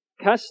your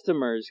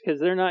customers, because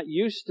they're not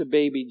used to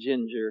baby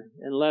ginger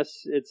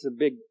unless it's a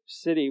big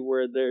city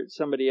where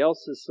somebody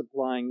else is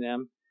supplying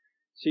them.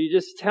 So you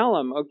just tell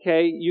them,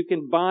 okay, you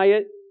can buy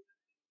it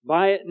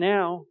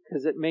now,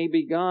 because it may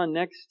be gone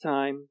next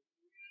time.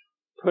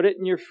 Put it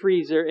in your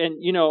freezer, and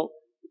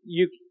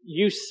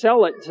you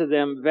sell it to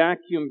them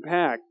vacuum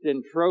packed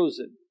and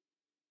frozen.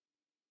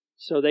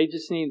 So they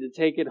just need to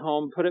take it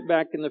home, put it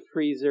back in the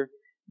freezer.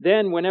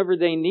 Then whenever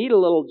they need a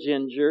little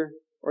ginger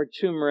or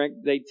turmeric,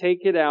 they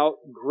take it out,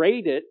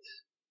 grate it,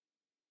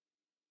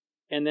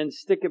 and then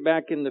stick it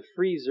back in the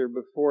freezer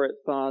before it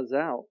thaws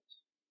out.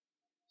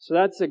 So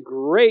that's a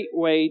great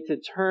way to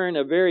turn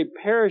a very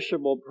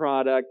perishable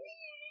product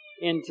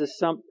into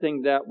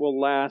something that will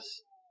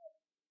last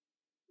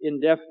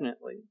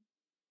indefinitely.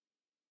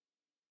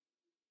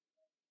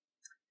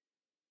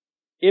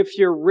 If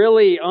you're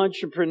really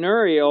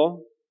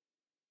entrepreneurial,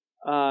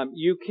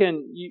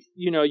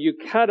 you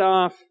cut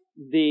off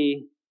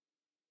the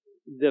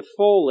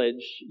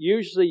foliage.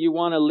 Usually you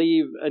want to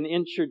leave an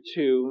inch or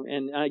 2,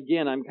 and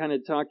again, I'm kind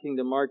of talking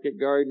to market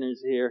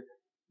gardeners here,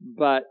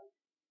 but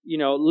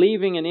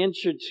leaving an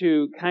inch or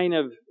 2 kind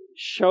of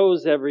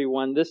shows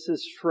everyone this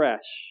is fresh.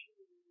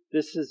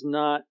 This is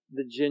not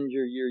the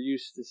ginger you're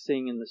used to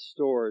seeing in the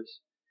stores.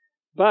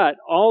 But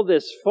all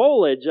this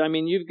foliage,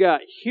 you've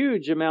got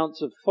huge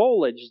amounts of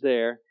foliage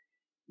there.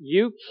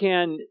 You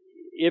can,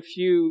 if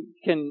you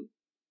can,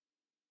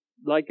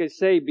 like I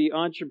say, be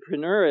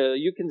entrepreneurial,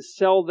 you can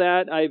sell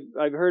that.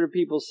 I've heard of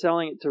people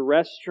selling it to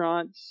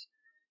restaurants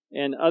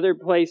and other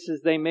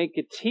places. They make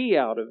a tea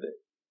out of it.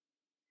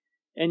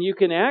 And you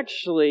can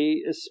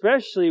actually,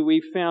 especially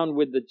we found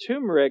with the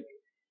turmeric,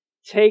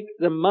 take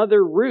the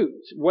mother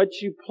root,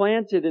 what you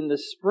planted in the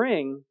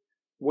spring.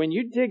 When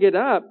you dig it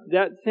up,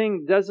 that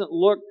thing doesn't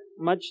look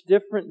much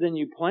different than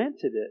you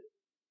planted it.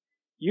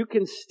 You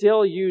can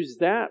still use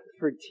that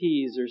for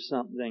teas or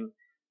something.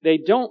 They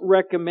don't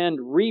recommend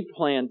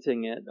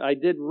replanting it. I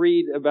did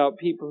read about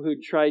people who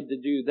tried to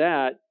do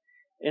that.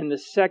 In the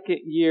second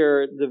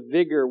year, the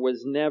vigor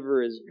was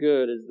never as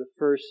good as the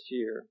first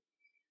year.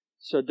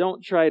 So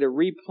don't try to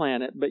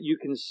replant it, but you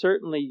can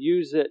certainly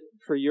use it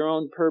for your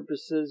own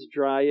purposes,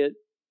 dry it,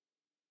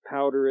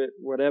 powder it,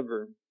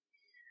 whatever.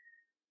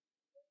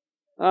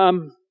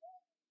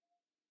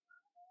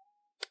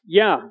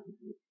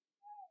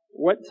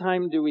 What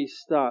time do we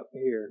stop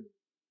here?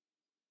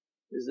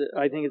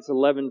 I think it's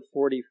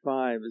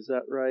 11:45, is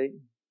that right?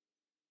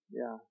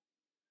 Yeah.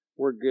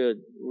 We're good.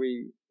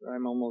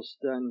 I'm almost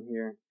done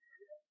here.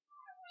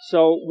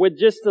 So with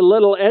just a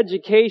little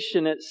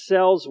education, it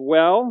sells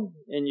well,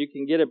 and you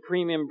can get a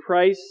premium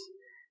price.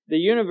 The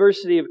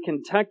University of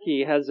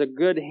Kentucky has a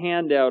good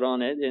handout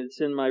on it, and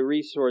it's in my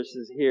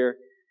resources here,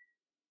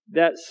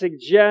 that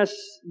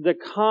suggests the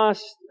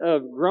cost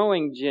of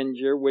growing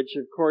ginger, which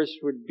of course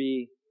would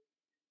be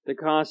the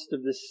cost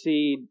of the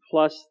seed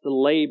plus the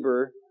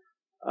labor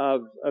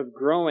of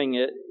growing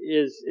it,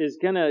 is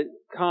going to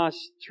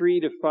cost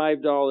 $3 to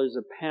 $5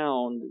 a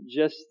pound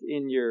just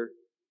in your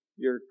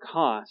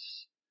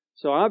costs.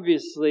 So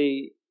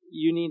obviously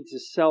you need to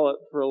sell it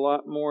for a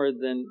lot more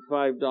than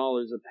 $5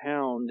 a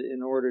pound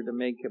in order to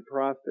make a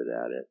profit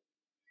at it.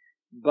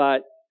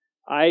 But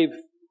I've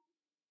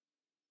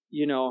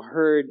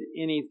heard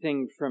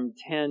anything from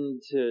 $10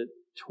 to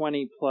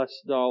 $20+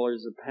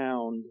 a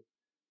pound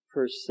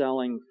for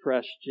selling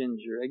fresh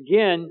ginger.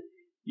 Again,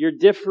 you're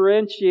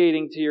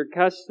differentiating to your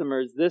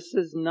customers. This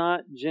is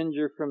not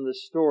ginger from the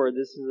store.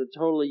 This is a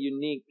totally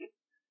unique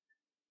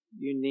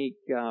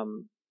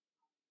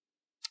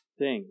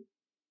thing.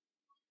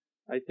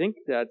 I think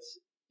that's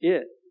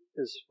it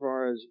as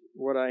far as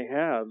what I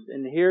have.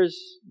 And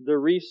here's the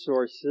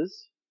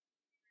resources.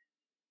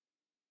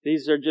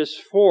 These are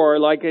just 4.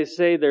 Like I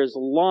say, there's a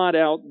lot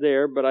out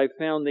there, but I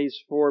found these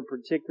 4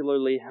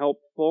 particularly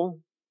helpful.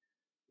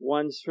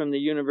 One's from the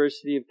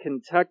University of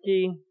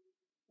Kentucky.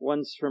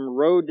 One's from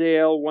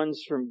Rodale.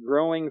 One's from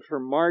Growing for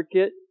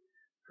Market.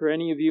 For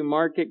any of you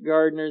market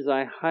gardeners,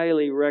 I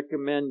highly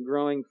recommend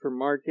Growing for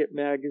Market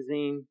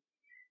magazine.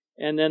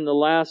 And then the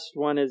last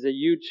one is a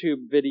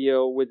YouTube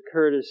video with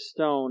Curtis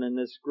Stone and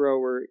this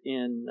grower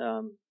in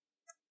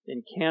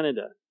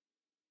Canada.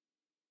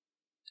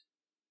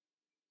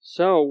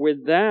 So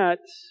with that,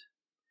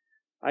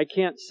 I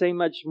can't say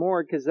much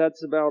more because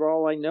that's about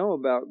all I know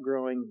about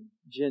growing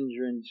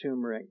ginger and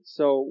turmeric.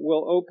 So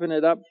we'll open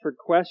it up for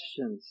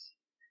questions.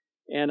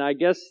 And I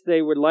guess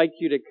they would like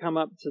you to come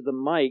up to the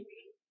mic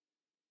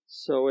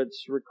so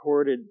it's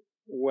recorded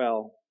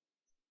well.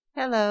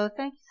 Hello,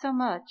 thank you so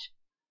much.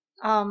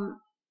 I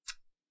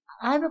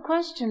have a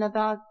question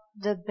about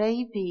the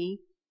baby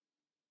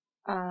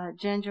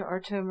ginger or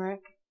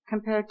turmeric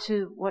compared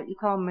to what you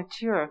call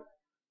mature.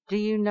 Do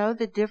you know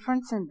the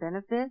difference in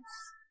benefits?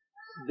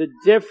 The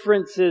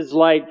difference is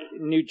like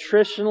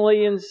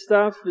nutritionally and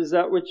stuff? Is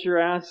that what you're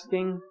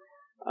asking?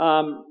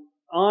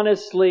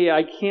 Honestly,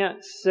 I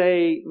can't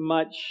say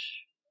much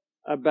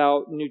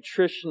about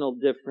nutritional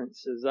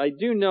differences. I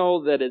do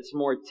know that it's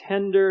more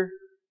tender.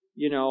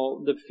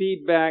 The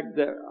feedback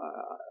that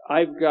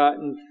I've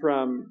gotten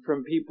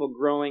from people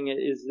growing it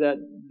is that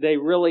they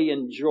really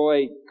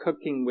enjoy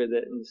cooking with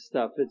it and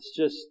stuff. It's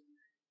just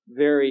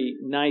very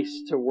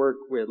nice to work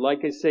with.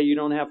 Like I say, you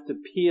don't have to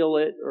peel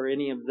it or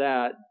any of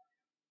that.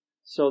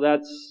 So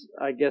that's,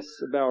 I guess,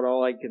 about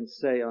all I can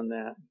say on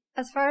that.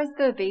 As far as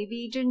the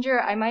baby ginger,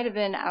 I might have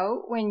been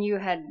out when you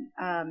had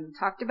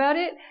talked about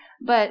it,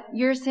 but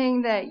you're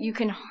saying that you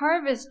can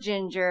harvest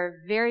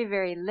ginger very,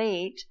 very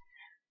late.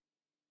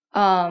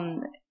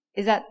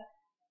 Is that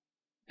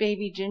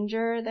baby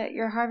ginger that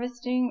you're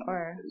harvesting,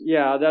 or?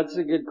 Yeah, that's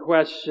a good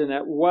question.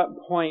 At what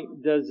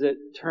point does it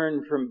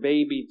turn from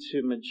baby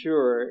to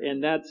mature?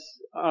 And that's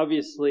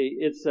obviously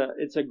it's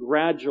a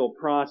gradual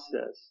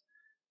process.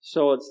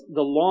 So it's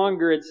the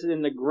longer it's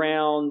in the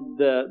ground,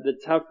 the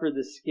tougher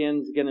the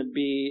skin's going to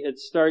be. It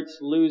starts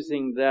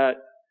losing that.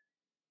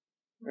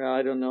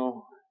 I don't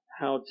know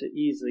how to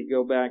easily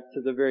go back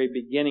to the very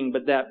beginning,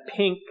 but that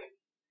pink,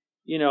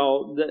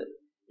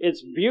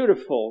 it's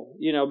beautiful,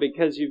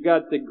 because you've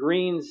got the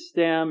green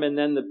stem and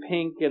then the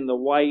pink and the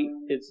white.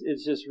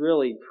 It's just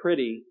really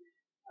pretty.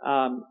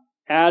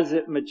 As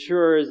it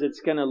matures, it's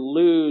going to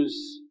lose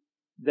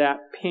that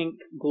pink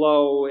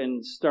glow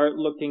and start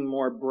looking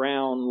more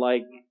brown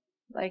like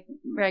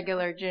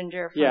regular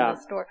ginger from the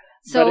store.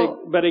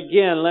 So, but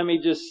again, let me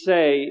just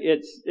say,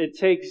 it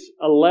takes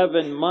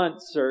 11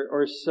 months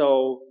or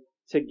so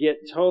to get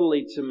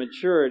totally to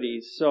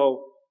maturity.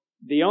 So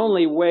the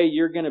only way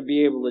you're going to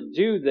be able to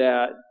do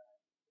that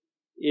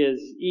is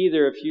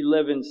either if you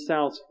live in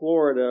South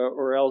Florida,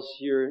 or else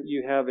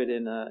you have it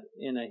in a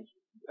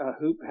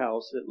hoop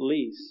house at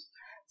least.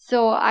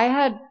 So I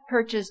had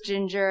purchased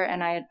ginger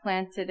and I had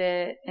planted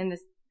it in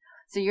this.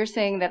 So you're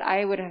saying that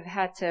I would have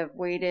had to have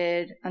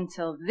waited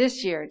until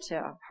this year to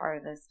have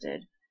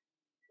harvested.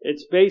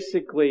 It's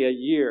basically a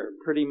year,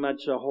 pretty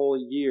much a whole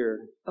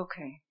year.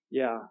 Okay.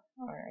 Yeah.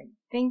 All right.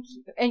 Thank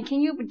you. And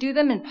can you do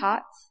them in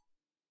pots?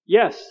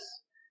 Yes.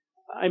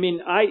 I mean,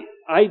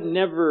 I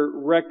never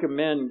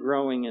recommend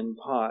growing in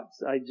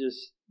pots.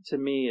 To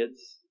me,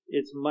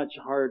 it's much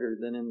harder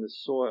than in the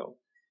soil.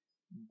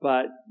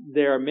 But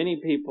there are many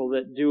people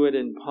that do it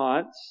in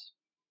pots.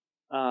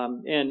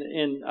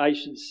 And I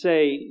should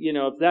say,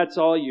 if that's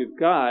all you've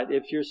got,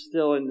 if you're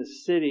still in the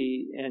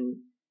city and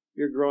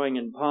you're growing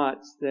in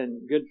pots,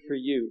 then good for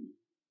you.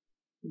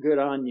 Good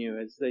on you,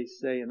 as they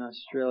say in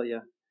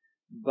Australia.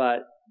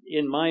 But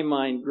in my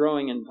mind,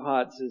 growing in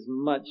pots is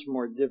much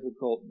more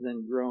difficult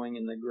than growing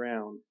in the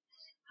ground.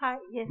 Hi,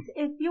 yes.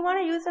 If you want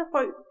to use it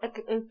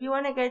if you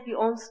want to get your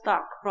own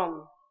stock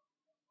from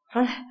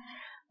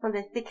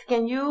the sticks,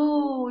 can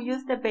you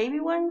use the baby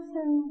ones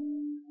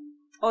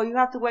or you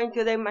have to wait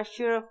until they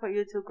mature for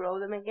you to grow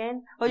them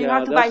again? Or you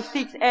have to buy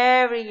sticks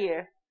every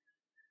year?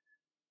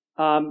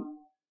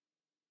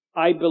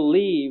 I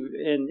believe,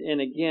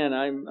 and again,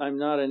 I'm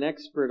not an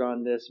expert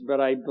on this, but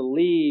I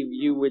believe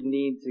you would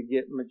need to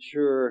get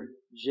mature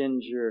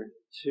ginger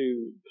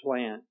to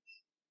plant.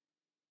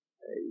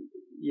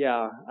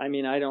 Yeah, I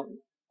mean, I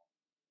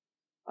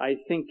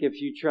think if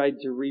you tried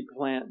to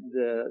replant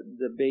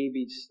the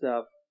baby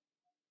stuff,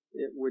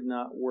 it would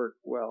not work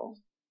well.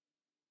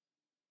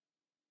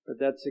 But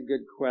that's a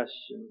good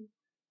question.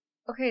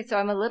 Okay, so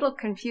I'm a little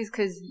confused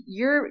because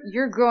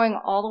you're growing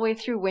all the way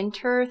through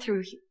winter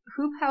through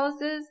hoop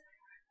houses.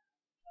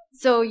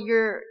 So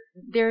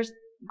there's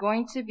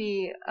going to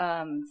be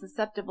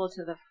susceptible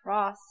to the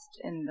frost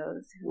in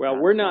those. Well,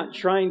 we're not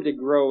trying to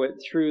grow it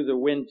through the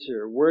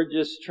winter. We're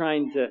just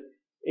trying to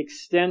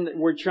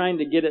we're trying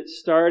to get it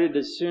started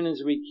as soon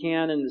as we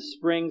can in the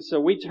spring.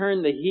 So we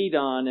turn the heat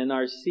on in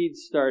our seed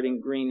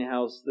starting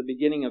greenhouse the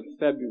beginning of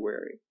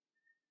February.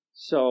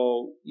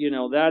 So,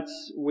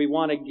 we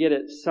want to get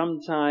it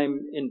sometime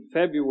in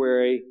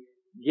February,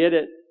 get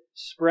it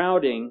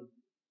sprouting,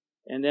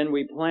 and then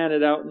we plant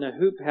it out in a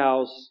hoop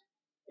house.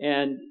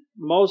 And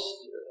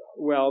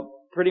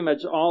pretty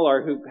much all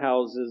our hoop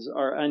houses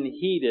are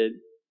unheated.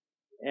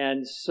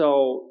 And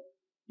so,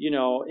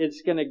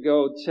 it's going to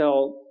go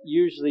till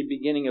usually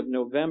beginning of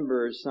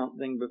November or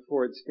something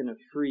before it's going to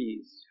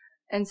freeze.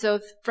 And so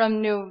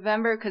from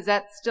November, because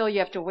that's still, you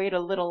have to wait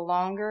a little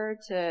longer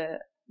to...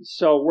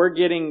 So we're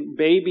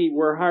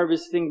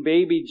harvesting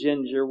baby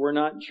ginger. We're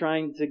not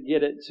trying to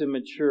get it to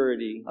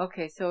maturity.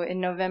 Okay, so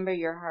in November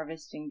you're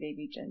harvesting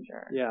baby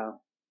ginger. Yeah.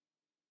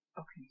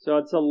 Okay. So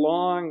it's a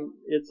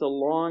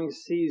long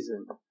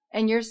season.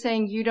 And you're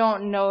saying you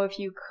don't know if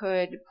you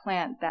could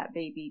plant that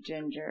baby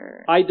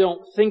ginger? I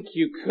don't think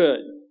you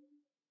could.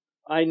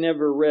 I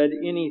never read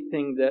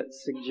anything that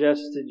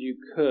suggested you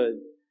could,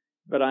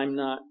 but I'm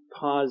not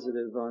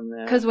positive on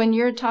that. Because when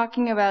you're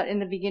talking about in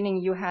the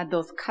beginning, you had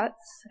those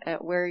cuts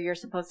at where you're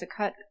supposed to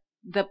cut.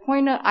 The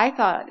point I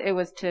thought it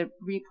was to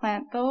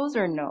replant those,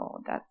 or no,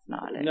 that's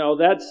not it. No,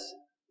 that's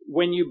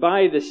when you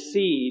buy the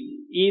seed,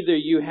 either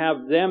you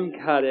have them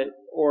cut it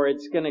or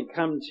it's going to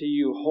come to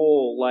you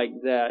whole like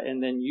that,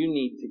 and then you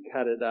need to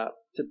cut it up.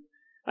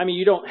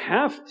 You don't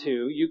have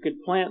to. You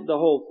could plant the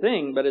whole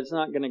thing, but it's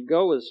not going to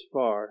go as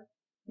far.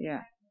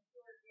 Yeah.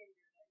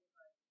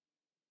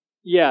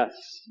 Yes,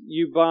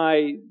 you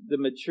buy the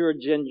mature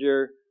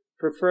ginger,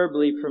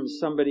 preferably from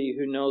somebody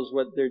who knows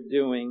what they're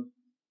doing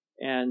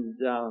and,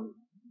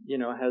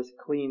 has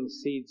clean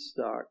seed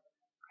stock.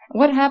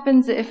 What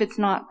happens if it's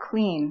not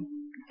clean?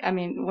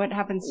 What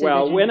happens to the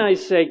ginger? When I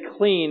say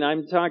clean,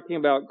 I'm talking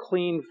about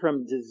clean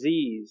from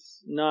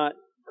disease, not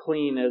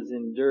clean as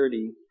in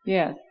dirty.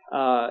 Yes.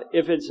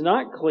 If it's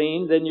not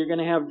clean, then you're going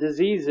to have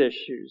disease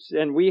issues.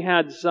 And we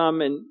had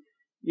some, and,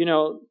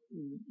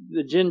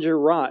 the ginger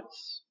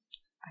rots.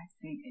 I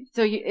see.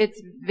 So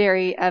it's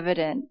very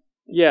evident.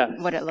 Yes.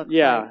 What it looks like.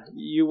 Yeah,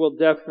 you will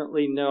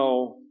definitely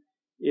know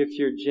if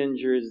your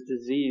ginger is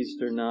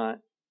diseased or not.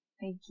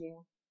 Thank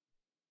you.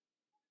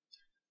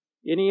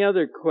 Any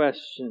other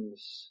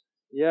questions?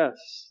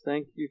 Yes,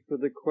 thank you for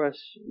the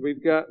question.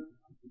 We've got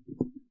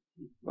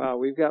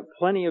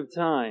plenty of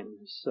time,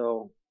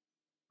 so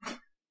if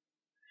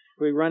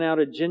we run out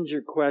of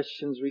ginger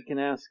questions, we can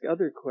ask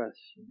other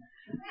questions.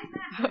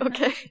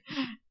 Okay.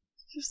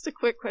 Just a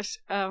quick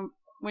question.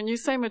 When you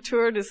say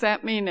mature, does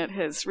that mean it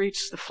has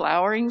reached the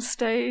flowering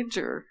stage,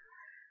 or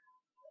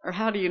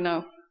how do you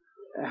know?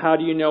 How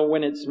do you know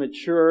when it's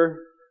mature?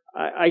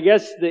 I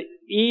guess the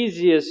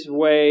easiest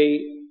way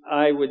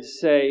I would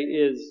say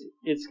is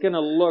it's going to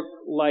look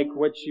like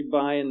what you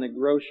buy in the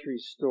grocery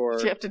store.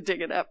 So you have to dig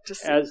it up to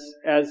see.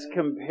 As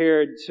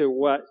compared to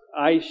what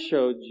I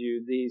showed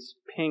you, these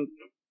pink,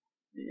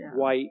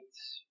 white.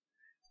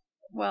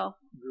 Well,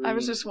 green. I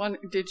was just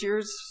wondering, did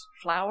yours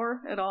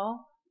flower at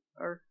all,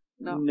 or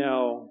no?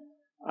 No.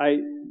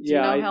 Do you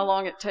know how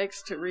long it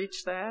takes to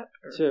reach that?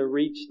 Or? To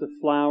reach the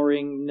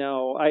flowering?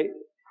 No.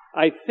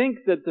 I think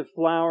that the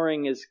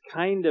flowering is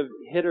kind of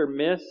hit or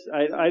miss.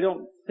 I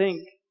don't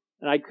think,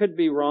 and I could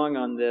be wrong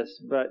on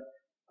this, but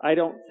I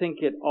don't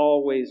think it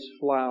always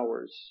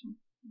flowers.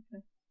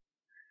 Okay.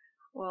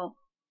 Well,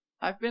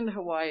 I've been to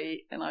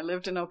Hawaii, and I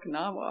lived in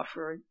Okinawa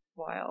for a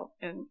while,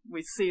 and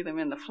we see them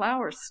in the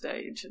flower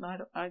stage, and I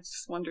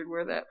just wondered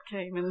where that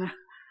came in.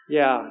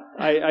 Yeah,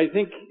 I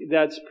think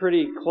that's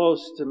pretty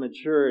close to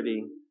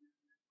maturity.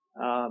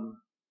 I've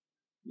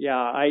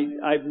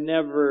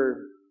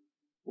never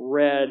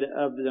read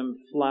of them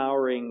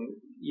flowering,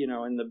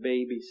 in the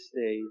baby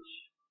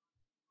stage.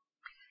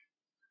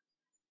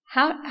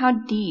 How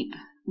deep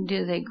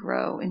do they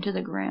grow into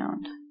the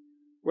ground?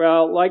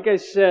 Well, like I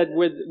said,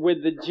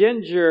 with the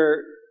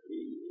ginger,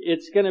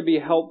 it's going to be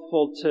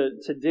helpful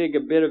to dig a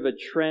bit of a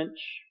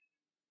trench,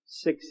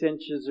 6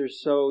 inches or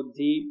so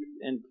deep,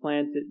 and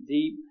plant it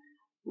deep.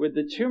 With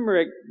the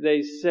turmeric,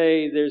 they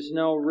say there's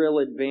no real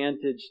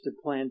advantage to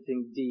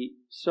planting deep.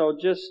 So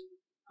just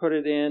put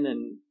it in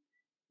and,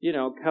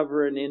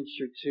 cover an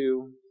inch or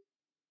two.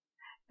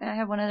 I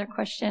have one other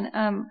question.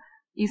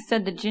 You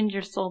said the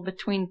ginger sold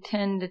between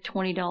 $10 to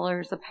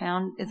 $20 a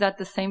pound. Is that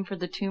the same for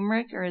the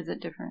turmeric, or is it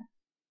different?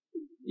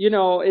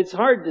 It's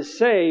hard to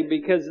say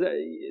because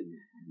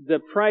the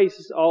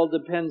price all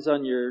depends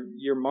on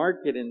your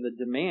market and the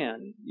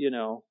demand,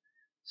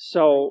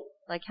 So,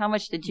 like, how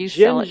much did you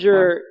sell it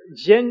for?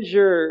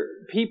 Ginger,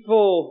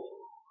 people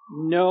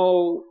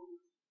know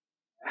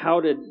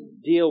how to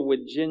deal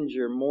with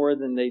ginger more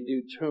than they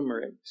do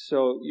turmeric.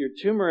 So your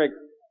turmeric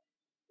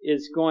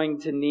is going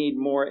to need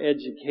more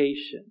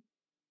education.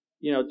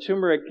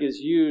 Turmeric is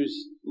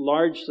used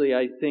largely,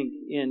 I think,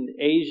 in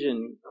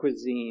Asian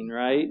cuisine,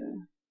 right?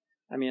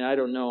 I mean, I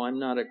don't know. I'm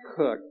not a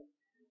cook.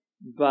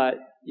 But,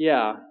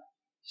 yeah.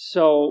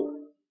 So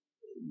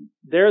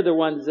they're the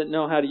ones that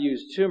know how to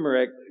use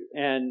turmeric.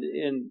 And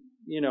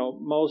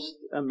most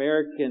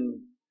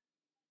American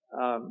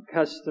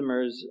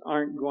customers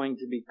aren't going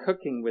to be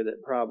cooking with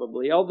it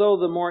probably. Although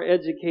the more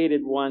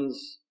educated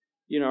ones,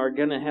 are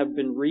going to have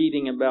been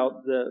reading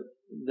about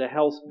the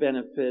health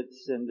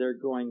benefits, and they're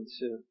going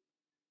to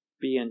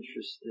be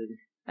interested.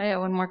 I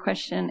have one more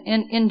question.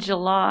 In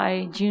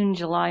June,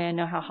 July, I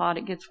know how hot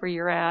it gets where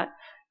you're at.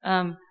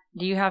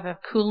 Do you have a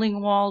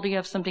cooling wall? Do you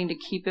have something to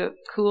keep it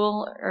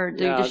cool, or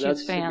do you just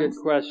use fans? Yeah, that's a good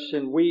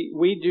question.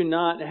 We do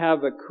not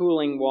have a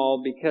cooling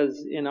wall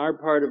because in our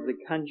part of the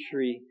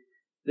country,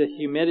 the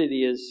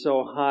humidity is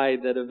so high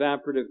that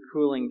evaporative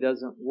cooling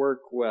doesn't work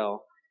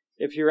well.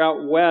 If you're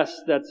out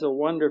west, that's a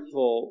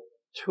wonderful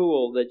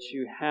tool that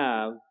you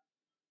have,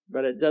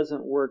 but it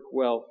doesn't work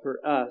well for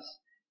us.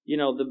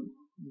 The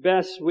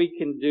best we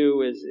can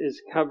do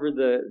is cover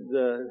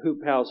the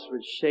hoop house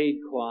with shade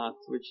cloth,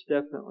 which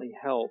definitely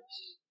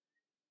helps.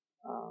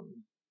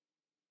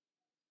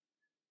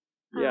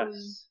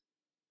 Yes.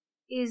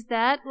 Is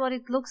that what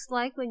it looks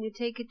like when you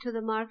take it to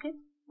the market?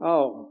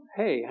 Oh,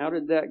 hey, how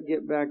did that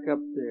get back up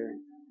there?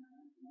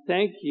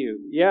 Thank you.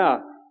 Yeah,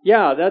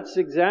 that's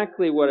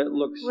exactly what it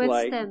looks with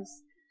like.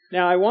 Stems.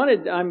 Now,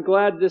 I'm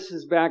glad this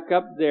is back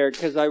up there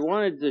because I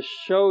wanted to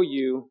show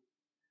you.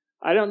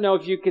 I don't know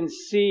if you can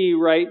see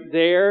right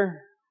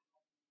there.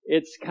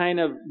 It's kind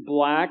of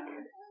black.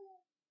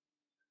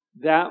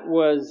 That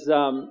was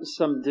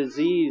some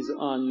disease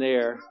on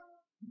there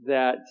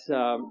that,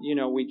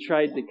 we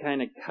tried to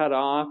kind of cut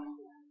off.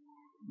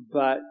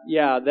 But,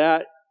 yeah,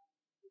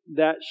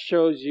 that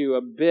shows you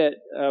a bit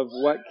of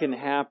what can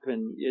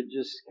happen. It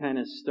just kind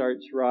of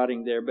starts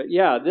rotting there. But,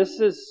 yeah, this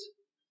is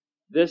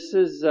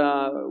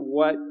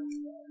what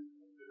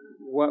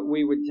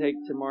we would take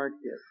to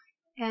market.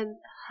 And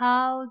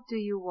how do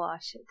you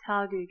wash it?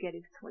 How do you get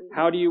it clean?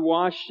 How do you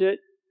wash it?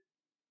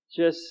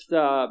 Just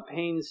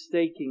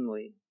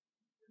painstakingly.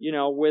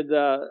 With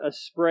a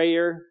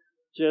sprayer,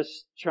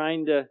 just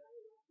trying to,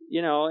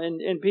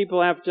 and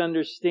people have to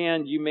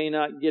understand you may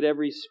not get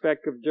every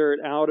speck of dirt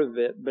out of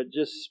it, but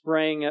just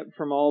spraying it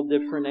from all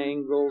different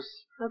angles.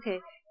 Okay.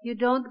 You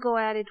don't go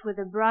at it with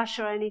a brush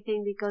or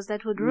anything because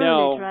that would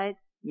ruin it, right?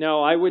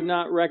 No, I would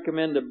not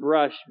recommend a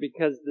brush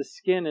because the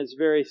skin is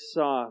very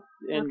soft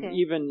and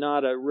even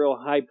not a real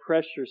high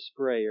pressure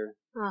sprayer.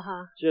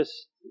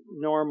 Just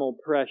normal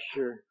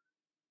pressure.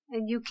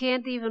 And you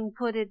can't even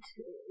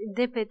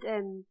dip it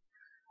and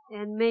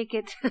make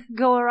it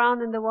go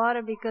around in the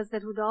water because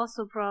that would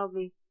also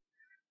probably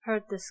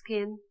hurt the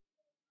skin.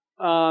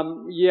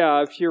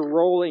 Yeah, if you're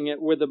rolling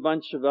it with a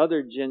bunch of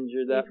other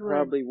ginger, that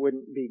probably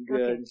wouldn't be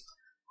good.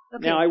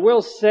 Okay. Now, I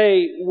will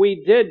say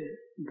we did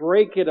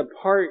break it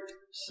apart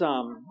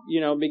some,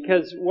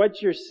 because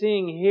what you're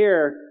seeing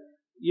here,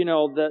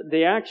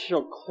 the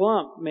actual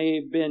clump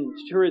may have been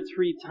 2 or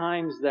 3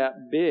 times that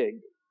big.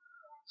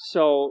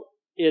 So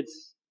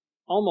it's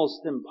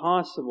almost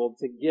impossible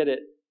to get it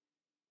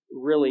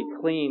really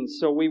clean.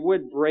 So we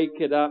would break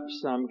it up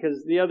some,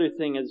 because the other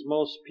thing is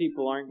most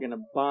people aren't going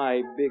to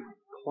buy big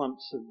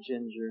clumps of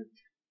ginger.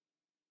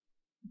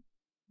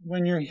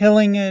 When you're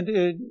hilling it,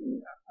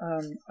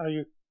 are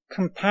you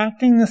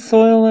compacting the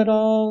soil at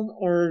all,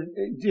 or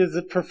does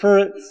it prefer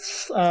it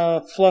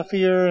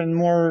fluffier and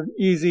more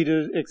easy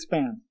to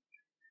expand?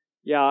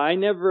 Yeah, I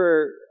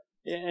never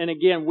And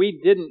again, we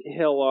didn't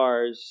hill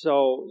ours,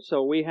 so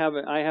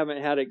I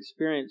haven't had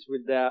experience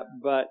with that,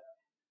 but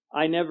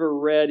I never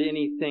read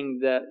anything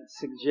that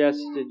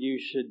suggested you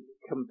should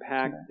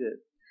compact it.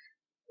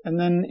 And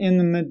then in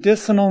the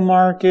medicinal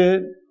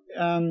market,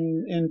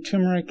 in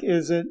turmeric,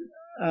 is it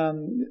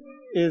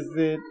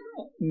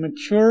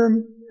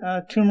mature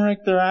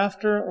turmeric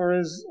thereafter, or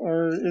is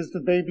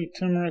the baby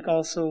turmeric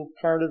also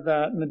part of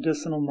that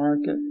medicinal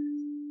market?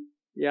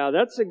 Yeah,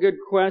 that's a good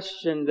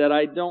question that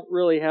I don't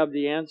really have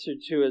the answer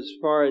to as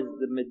far as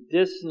the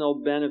medicinal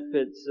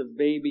benefits of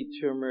baby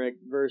turmeric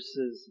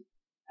versus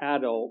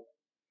adult.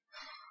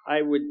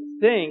 I would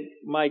think,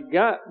 my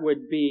gut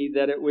would be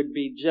that it would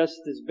be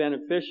just as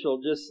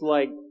beneficial, just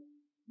like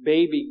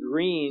baby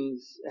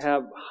greens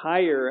have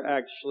higher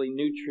actually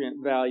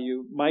nutrient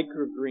value.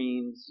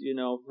 Microgreens,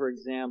 for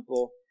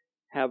example,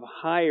 have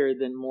higher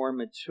than more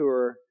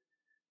mature.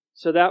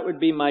 So that would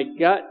be my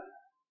gut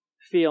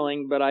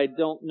feeling, but I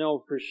don't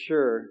know for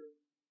sure.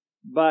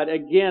 But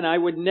again, I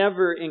would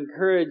never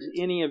encourage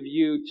any of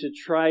you to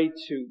try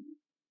to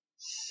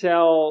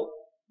sell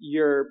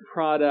your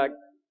product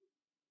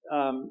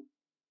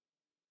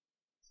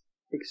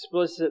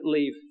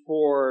explicitly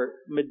for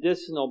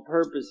medicinal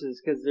purposes,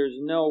 because there's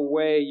no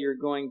way you're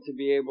going to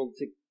be able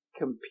to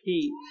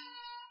compete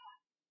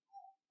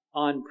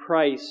on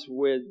price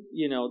with,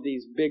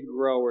 these big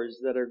growers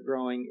that are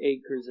growing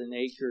acres and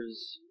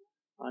acres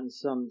on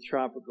some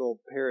tropical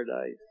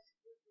paradise.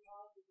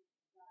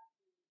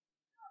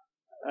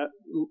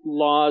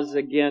 Laws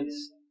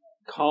against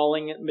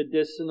calling it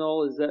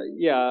medicinal, is that,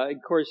 yeah, of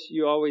course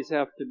you always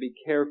have to be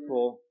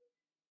careful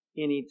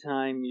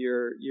anytime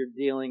you're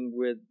dealing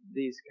with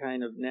these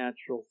kind of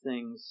natural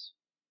things.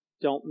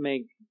 Don't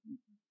make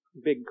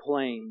big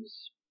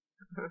claims.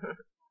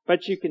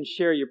 But you can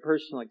share your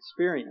personal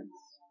experience.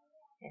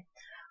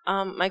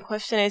 My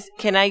question is,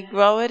 can I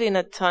grow it in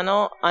a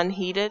tunnel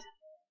unheated,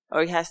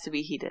 or it has to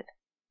be heated?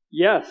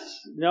 Yes.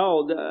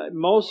 No,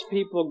 most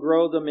people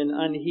grow them in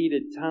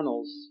unheated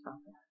tunnels.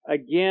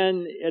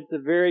 Again, at the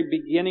very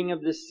beginning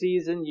of the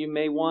season, you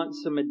may want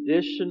some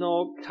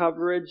additional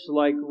coverage,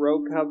 like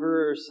row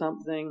cover or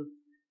something.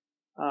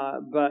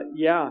 But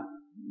yeah,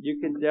 you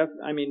can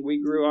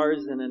we grew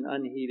ours in an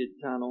unheated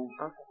tunnel.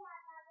 Okay.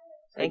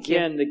 Thank you.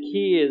 Again, the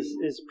key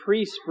is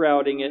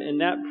pre-sprouting it,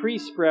 and that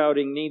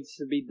pre-sprouting needs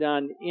to be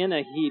done in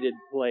a heated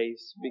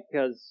place,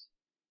 because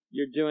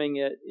you're doing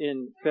it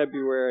in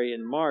February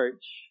and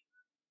March,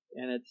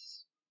 and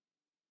it's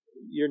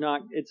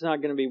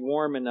not going to be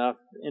warm enough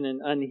in an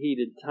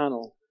unheated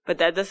tunnel. But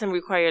that doesn't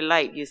require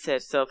light, you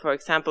said. So, for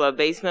example, a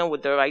basement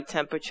with the right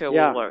temperature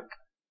will work.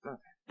 Okay.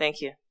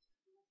 Thank you.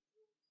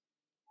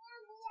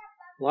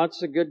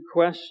 Lots of good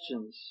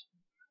questions.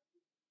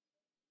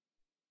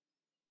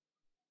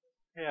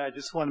 Yeah, I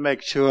just want to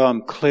make sure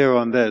I'm clear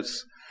on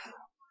this.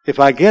 If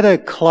I get a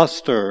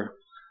cluster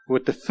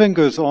with the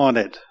fingers on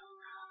it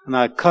and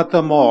I cut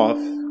them off,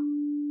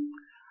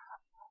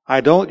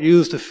 I don't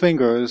use the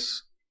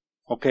fingers,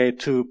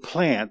 to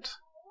plant,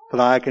 but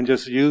I can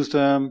just use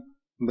them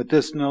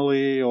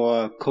medicinally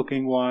or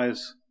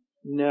cooking-wise?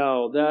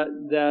 No,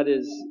 that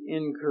is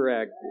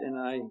incorrect, and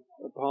I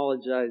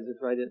apologize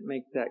if I didn't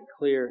make that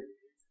clear.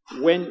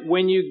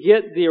 When you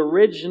get the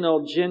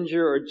original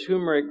ginger or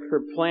turmeric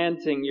for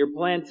planting, you're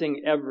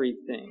planting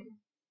everything.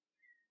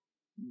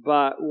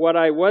 But what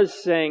I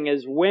was saying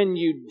is, when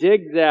you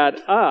dig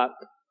that up,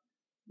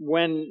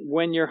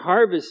 when you're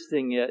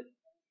harvesting it,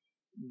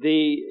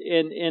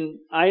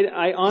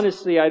 I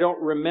honestly, I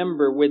don't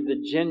remember with the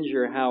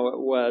ginger how it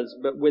was,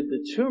 but with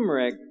the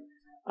turmeric,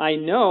 I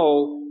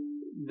know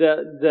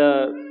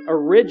the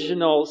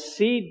original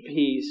seed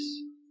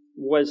piece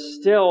was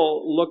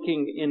still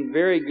looking in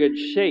very good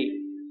shape.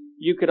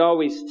 You could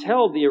always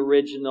tell the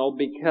original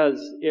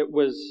because it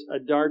was a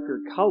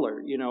darker color.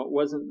 It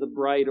wasn't the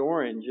bright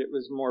orange. It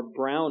was more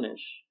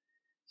brownish.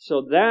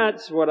 So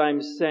that's what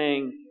I'm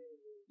saying.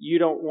 You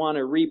don't want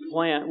to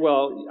replant.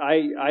 Well,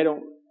 I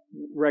don't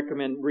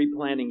recommend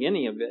replanting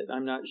any of it.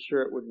 I'm not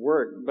sure it would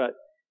work, but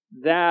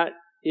that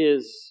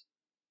is,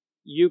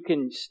 you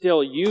can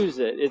still use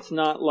it. It's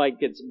not like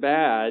it's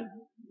bad,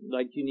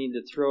 like you need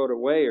to throw it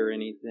away or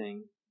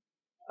anything.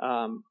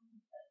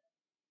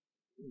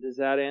 Does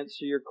that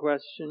answer your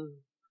question?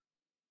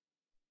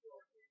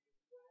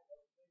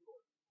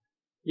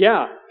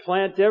 Yeah,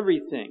 plant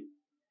everything,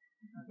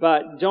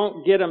 but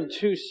don't get them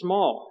too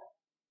small.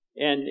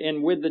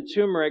 And with the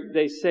turmeric,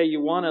 they say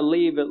you want to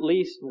leave at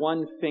least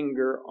one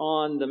finger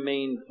on the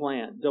main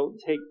plant. Don't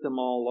take them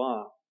all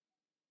off.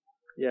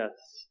 Yes.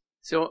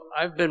 So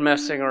I've been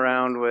messing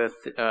around with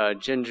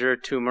ginger,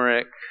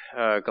 turmeric,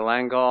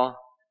 galangal,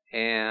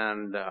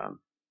 and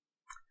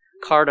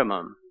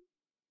cardamom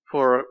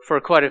for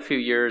quite a few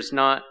years,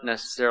 not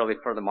necessarily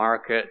for the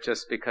market,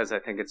 just because I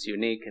think it's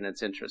unique and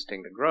it's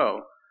interesting to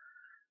grow.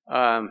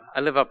 I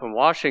live up in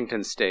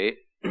Washington State,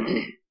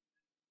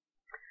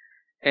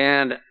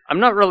 and I'm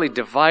not really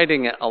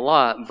dividing it a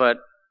lot, but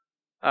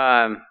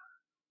I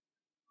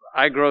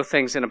grow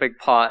things in a big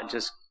pot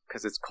just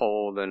because it's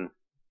cold. And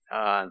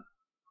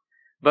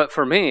but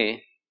for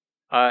me,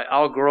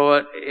 I'll grow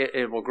it.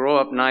 It will grow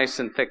up nice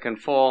and thick and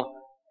full,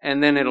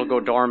 and then it'll go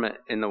dormant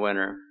in the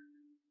winter.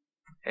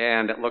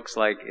 And it looks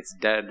like it's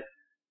dead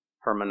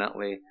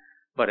permanently,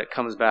 but it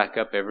comes back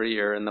up every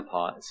year in the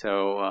pot.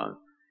 So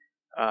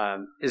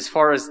as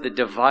far as the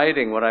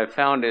dividing, what I've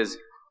found is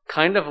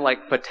kind of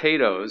like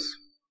potatoes.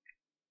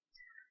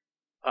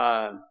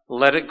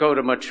 Let it go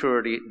to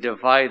maturity,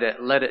 divide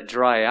it, let it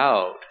dry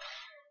out,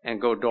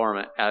 and go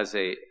dormant as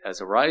a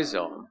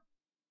rhizome.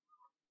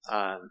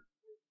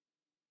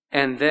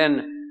 And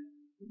then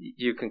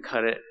you can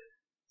cut it.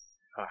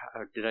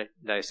 Did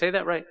I say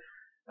that right?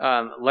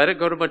 Let it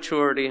go to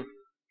maturity,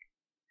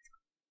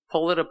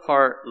 pull it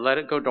apart, let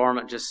it go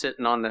dormant, just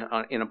sitting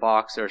in a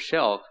box or a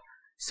shelf,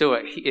 so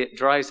it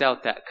dries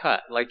out that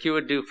cut, like you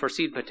would do for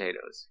seed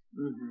potatoes.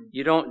 Mm-hmm.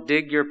 You don't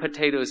dig your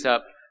potatoes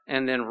up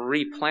and then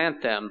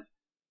replant them.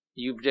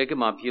 You dig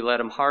them up, you let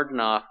them harden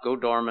off, go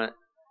dormant,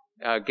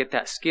 get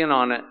that skin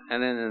on it,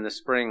 and then in the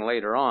spring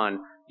later on,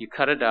 you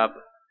cut it up,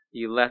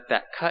 you let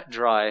that cut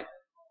dry,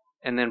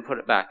 and then put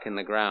it back in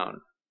the ground.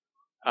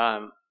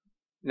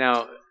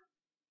 Now,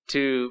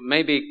 to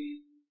maybe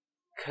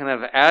kind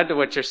of add to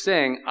what you're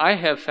saying, I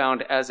have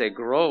found as a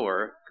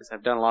grower, because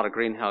I've done a lot of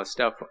greenhouse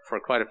stuff for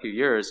quite a few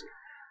years,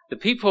 the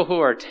people who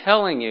are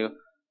telling you,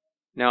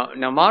 now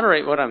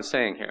moderate what I'm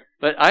saying here,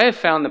 but I have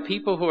found the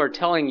people who are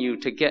telling you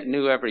to get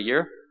new every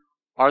year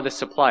are the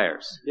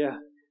suppliers. Yeah,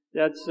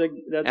 that's a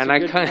good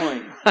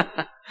point.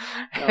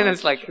 And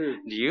it's like, true.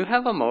 Do you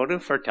have a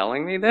motive for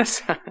telling me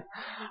this?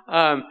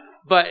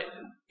 But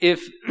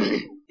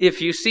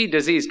if you see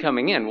disease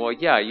coming in, well,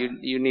 yeah,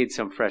 you need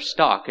some fresh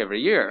stock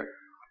every year.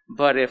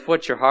 But if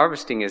what you're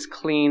harvesting is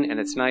clean and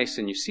it's nice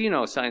and you see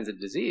no signs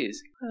of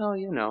disease,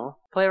 well,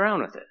 play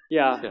around with it.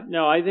 Yeah.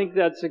 No, I think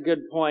that's a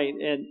good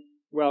point. And,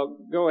 well,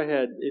 go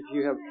ahead if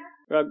you have.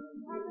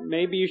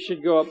 Maybe you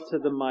should go up to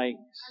the mic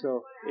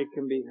so it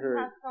can be heard.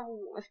 I have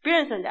some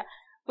experience on that.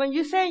 When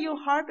you say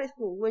you're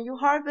harvesting, when you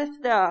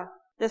harvest the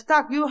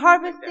stock, you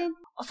harvesting.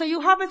 So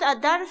you harvest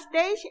at that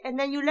stage, and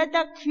then you let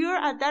that cure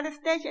at that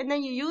stage, and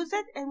then you use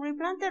it and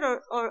replant it,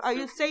 or are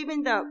you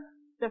saving the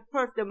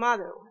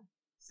mother one?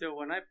 So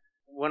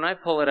when I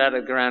pull it out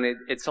of the ground,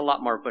 it's a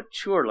lot more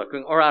mature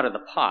looking, or out of the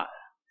pot.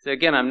 So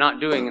again, I'm not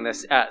doing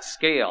this at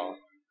scale.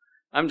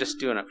 I'm just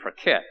doing it for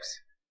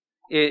kicks.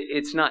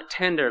 It's not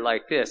tender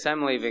like this.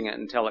 I'm leaving it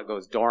until it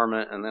goes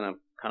dormant, and then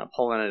I'm kind of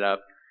pulling it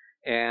up,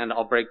 and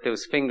I'll break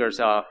those fingers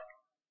off.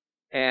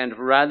 And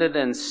rather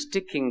than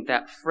sticking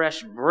that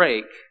fresh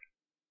break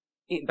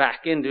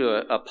back into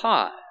a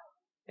pot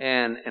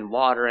and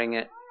watering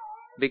it,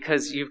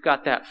 because you've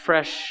got that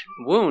fresh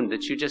wound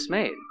that you just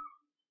made,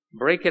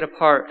 break it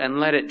apart and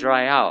let it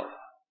dry out.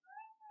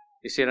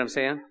 You see what I'm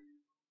saying?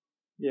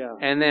 Yeah.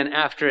 And then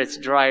after it's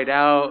dried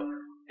out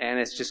and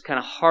it's just kind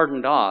of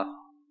hardened off,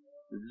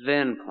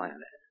 then plant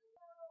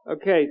it.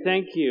 Okay,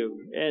 thank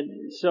you.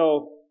 And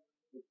so,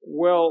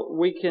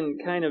 we can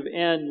kind of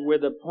end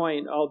with a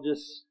point. I'll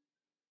just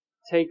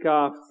take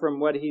off from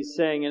what he's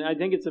saying, and I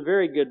think it's a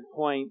very good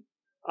point.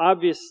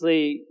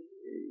 Obviously,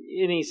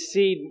 any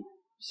seed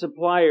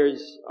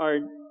suppliers are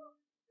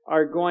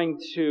going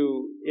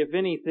to, if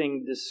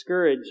anything,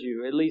 discourage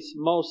you. At least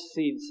most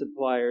seed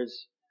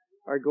suppliers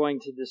are going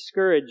to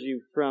discourage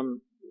you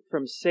from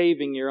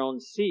saving your own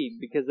seed,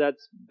 because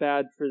that's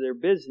bad for their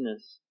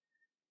business.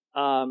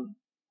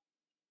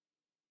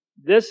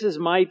 This is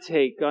my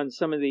take on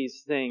some of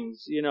these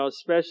things,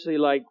 especially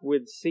like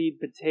with seed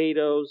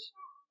potatoes.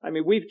 I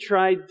mean, we've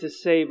tried to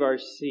save our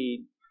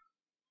seed,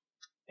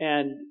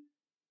 and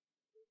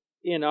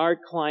in our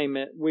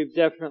climate, we've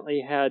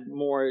definitely had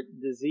more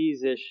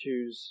disease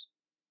issues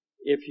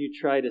if you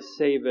try to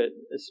save it,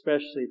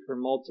 especially for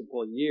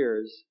multiple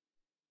years.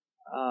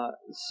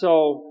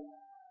 So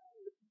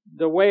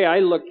the way I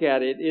look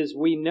at it is,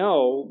 we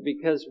know,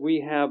 because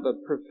we have a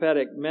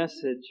prophetic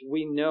message,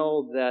 we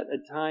know that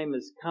a time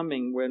is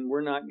coming when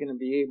we're not going to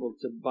be able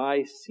to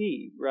buy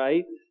seed,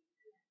 right?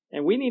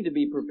 And we need to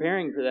be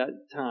preparing for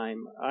that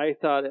time. I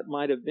thought it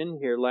might have been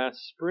here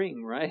last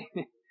spring, right?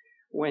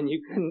 When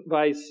you couldn't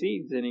buy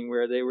seeds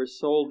anywhere. They were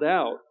sold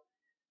out.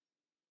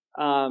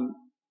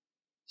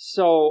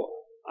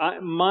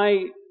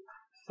 My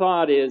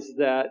thought is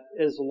that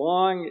as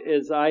long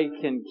as I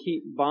can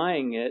keep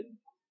buying it,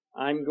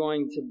 I'm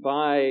going to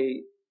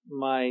buy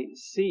my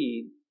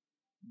seed.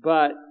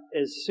 But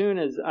as soon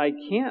as I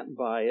can't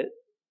buy it,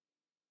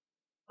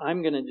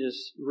 I'm going to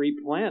just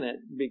replant it,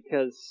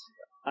 because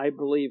I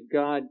believe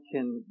God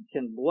can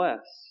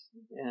bless.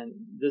 And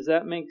does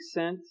that make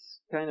sense?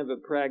 Kind of a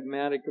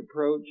pragmatic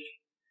approach.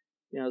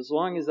 As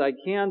long as I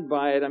can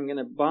buy it, I'm going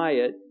to buy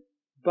it.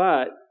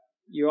 But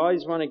you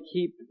always want to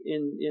keep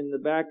in the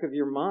back of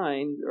your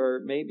mind,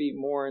 or maybe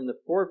more in the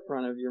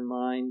forefront of your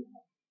mind,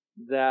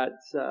 that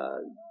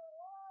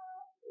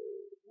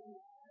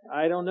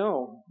I don't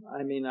know.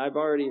 I mean, I've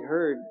already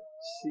heard,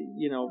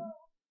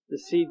 the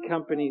seed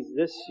companies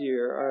this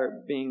year are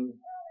being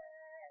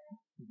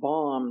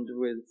bombed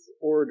with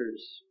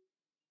orders.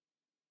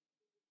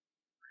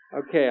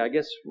 Okay, I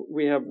guess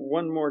we have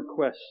one more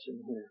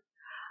question here.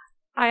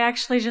 I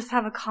actually just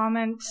have a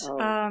comment.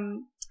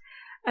 Oh.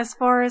 As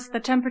far as the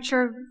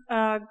temperature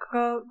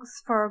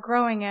goes for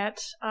growing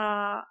it,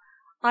 I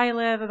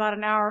live about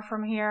an hour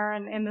from here,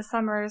 and in the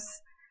summers,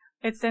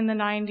 it's in the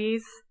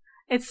 90s.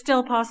 It's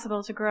still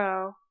possible to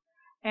grow.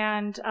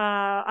 And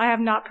I have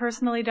not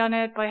personally done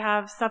it, but I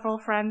have several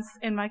friends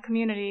in my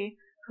community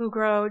who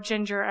grow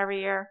ginger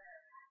every year.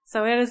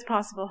 So it is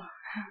possible.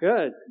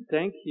 Good.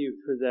 Thank you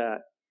for that.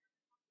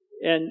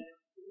 And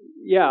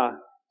yeah,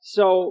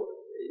 so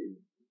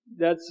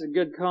that's a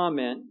good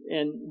comment.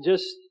 And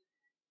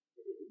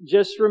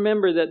just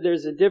remember that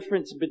there's a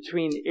difference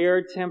between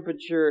air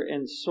temperature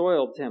and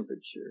soil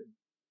temperature.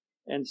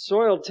 And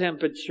soil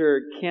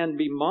temperature can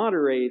be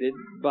moderated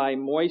by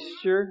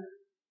moisture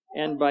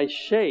and by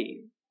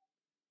shade.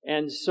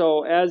 And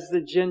so as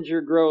the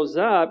ginger grows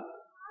up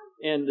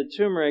and the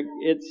turmeric,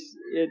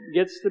 it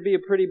gets to be a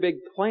pretty big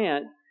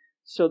plant.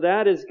 So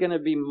that is going to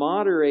be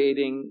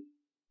moderating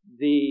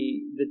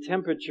the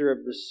temperature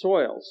of the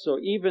soil. So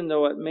even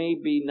though it may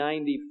be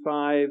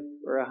 95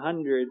 or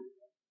 100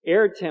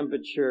 air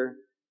temperature,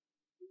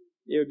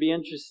 it would be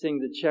interesting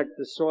to check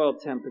the soil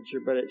temperature,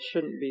 but it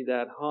shouldn't be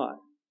that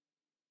hot.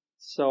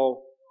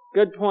 So,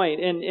 good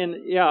point.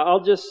 And yeah,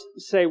 I'll just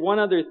say one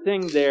other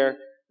thing there.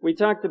 We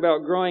talked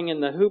about growing in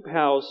the hoop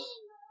house,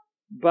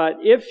 but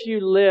if you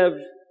live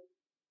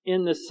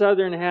in the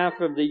southern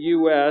half of the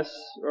U.S.,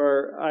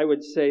 or I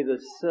would say the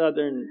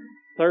southern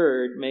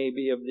third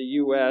maybe of the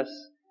U.S.,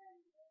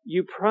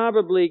 you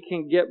probably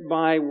can get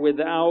by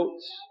without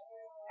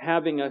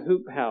having a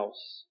hoop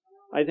house.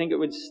 I think it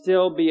would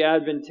still be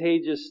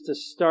advantageous to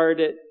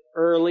start it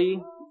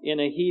early in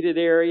a heated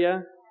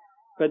area,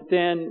 but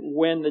then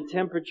when the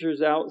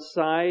temperatures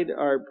outside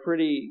are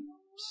pretty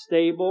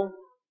stable,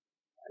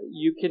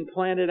 you can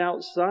plant it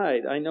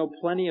outside. I know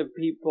plenty of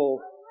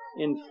people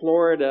in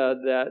Florida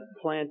that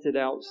plant it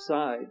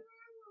outside.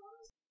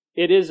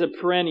 It is a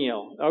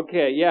perennial.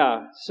 Okay,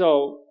 yeah.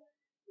 So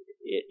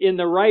in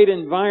the right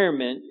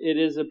environment, it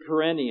is a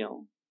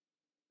perennial.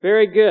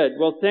 Very good.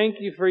 Well, thank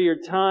you for your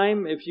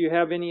time. If you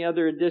have any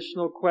other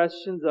additional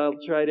questions, I'll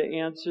try to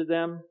answer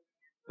them.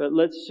 But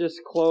let's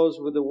just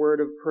close with a word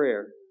of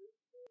prayer.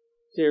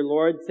 Dear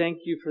Lord,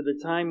 thank you for the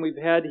time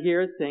we've had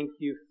here. Thank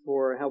you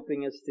for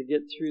helping us to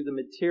get through the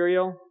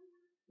material.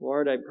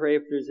 Lord, I pray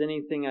if there's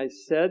anything I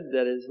said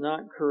that is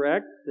not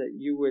correct, that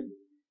you would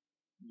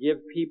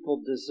give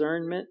people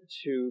discernment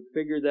to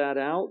figure that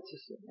out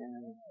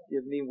and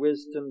give me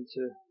wisdom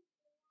to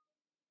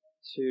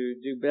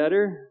do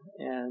better.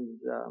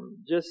 And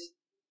just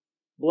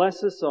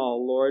bless us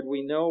all, Lord.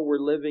 We know we're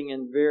living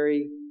in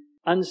very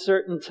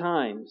uncertain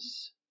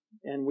times.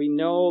 And we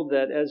know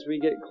that as we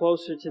get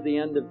closer to the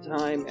end of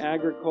time,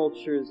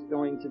 agriculture is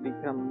going to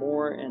become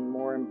more and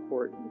more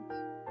important.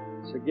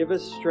 So give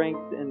us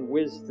strength and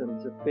wisdom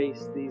to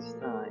face these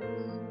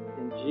times.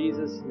 In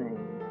Jesus' name,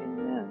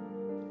 amen.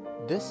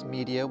 This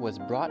media was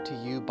brought to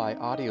you by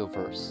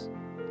Audioverse,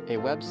 a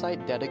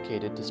website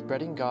dedicated to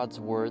spreading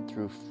God's Word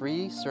through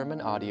free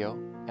sermon audio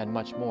and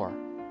much more.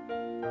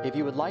 If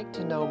you would like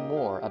to know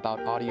more about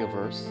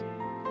Audioverse,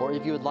 or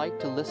if you would like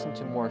to listen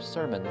to more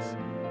sermons,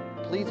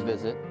 please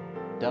visit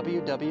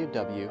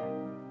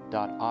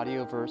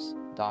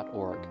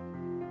www.audioverse.org.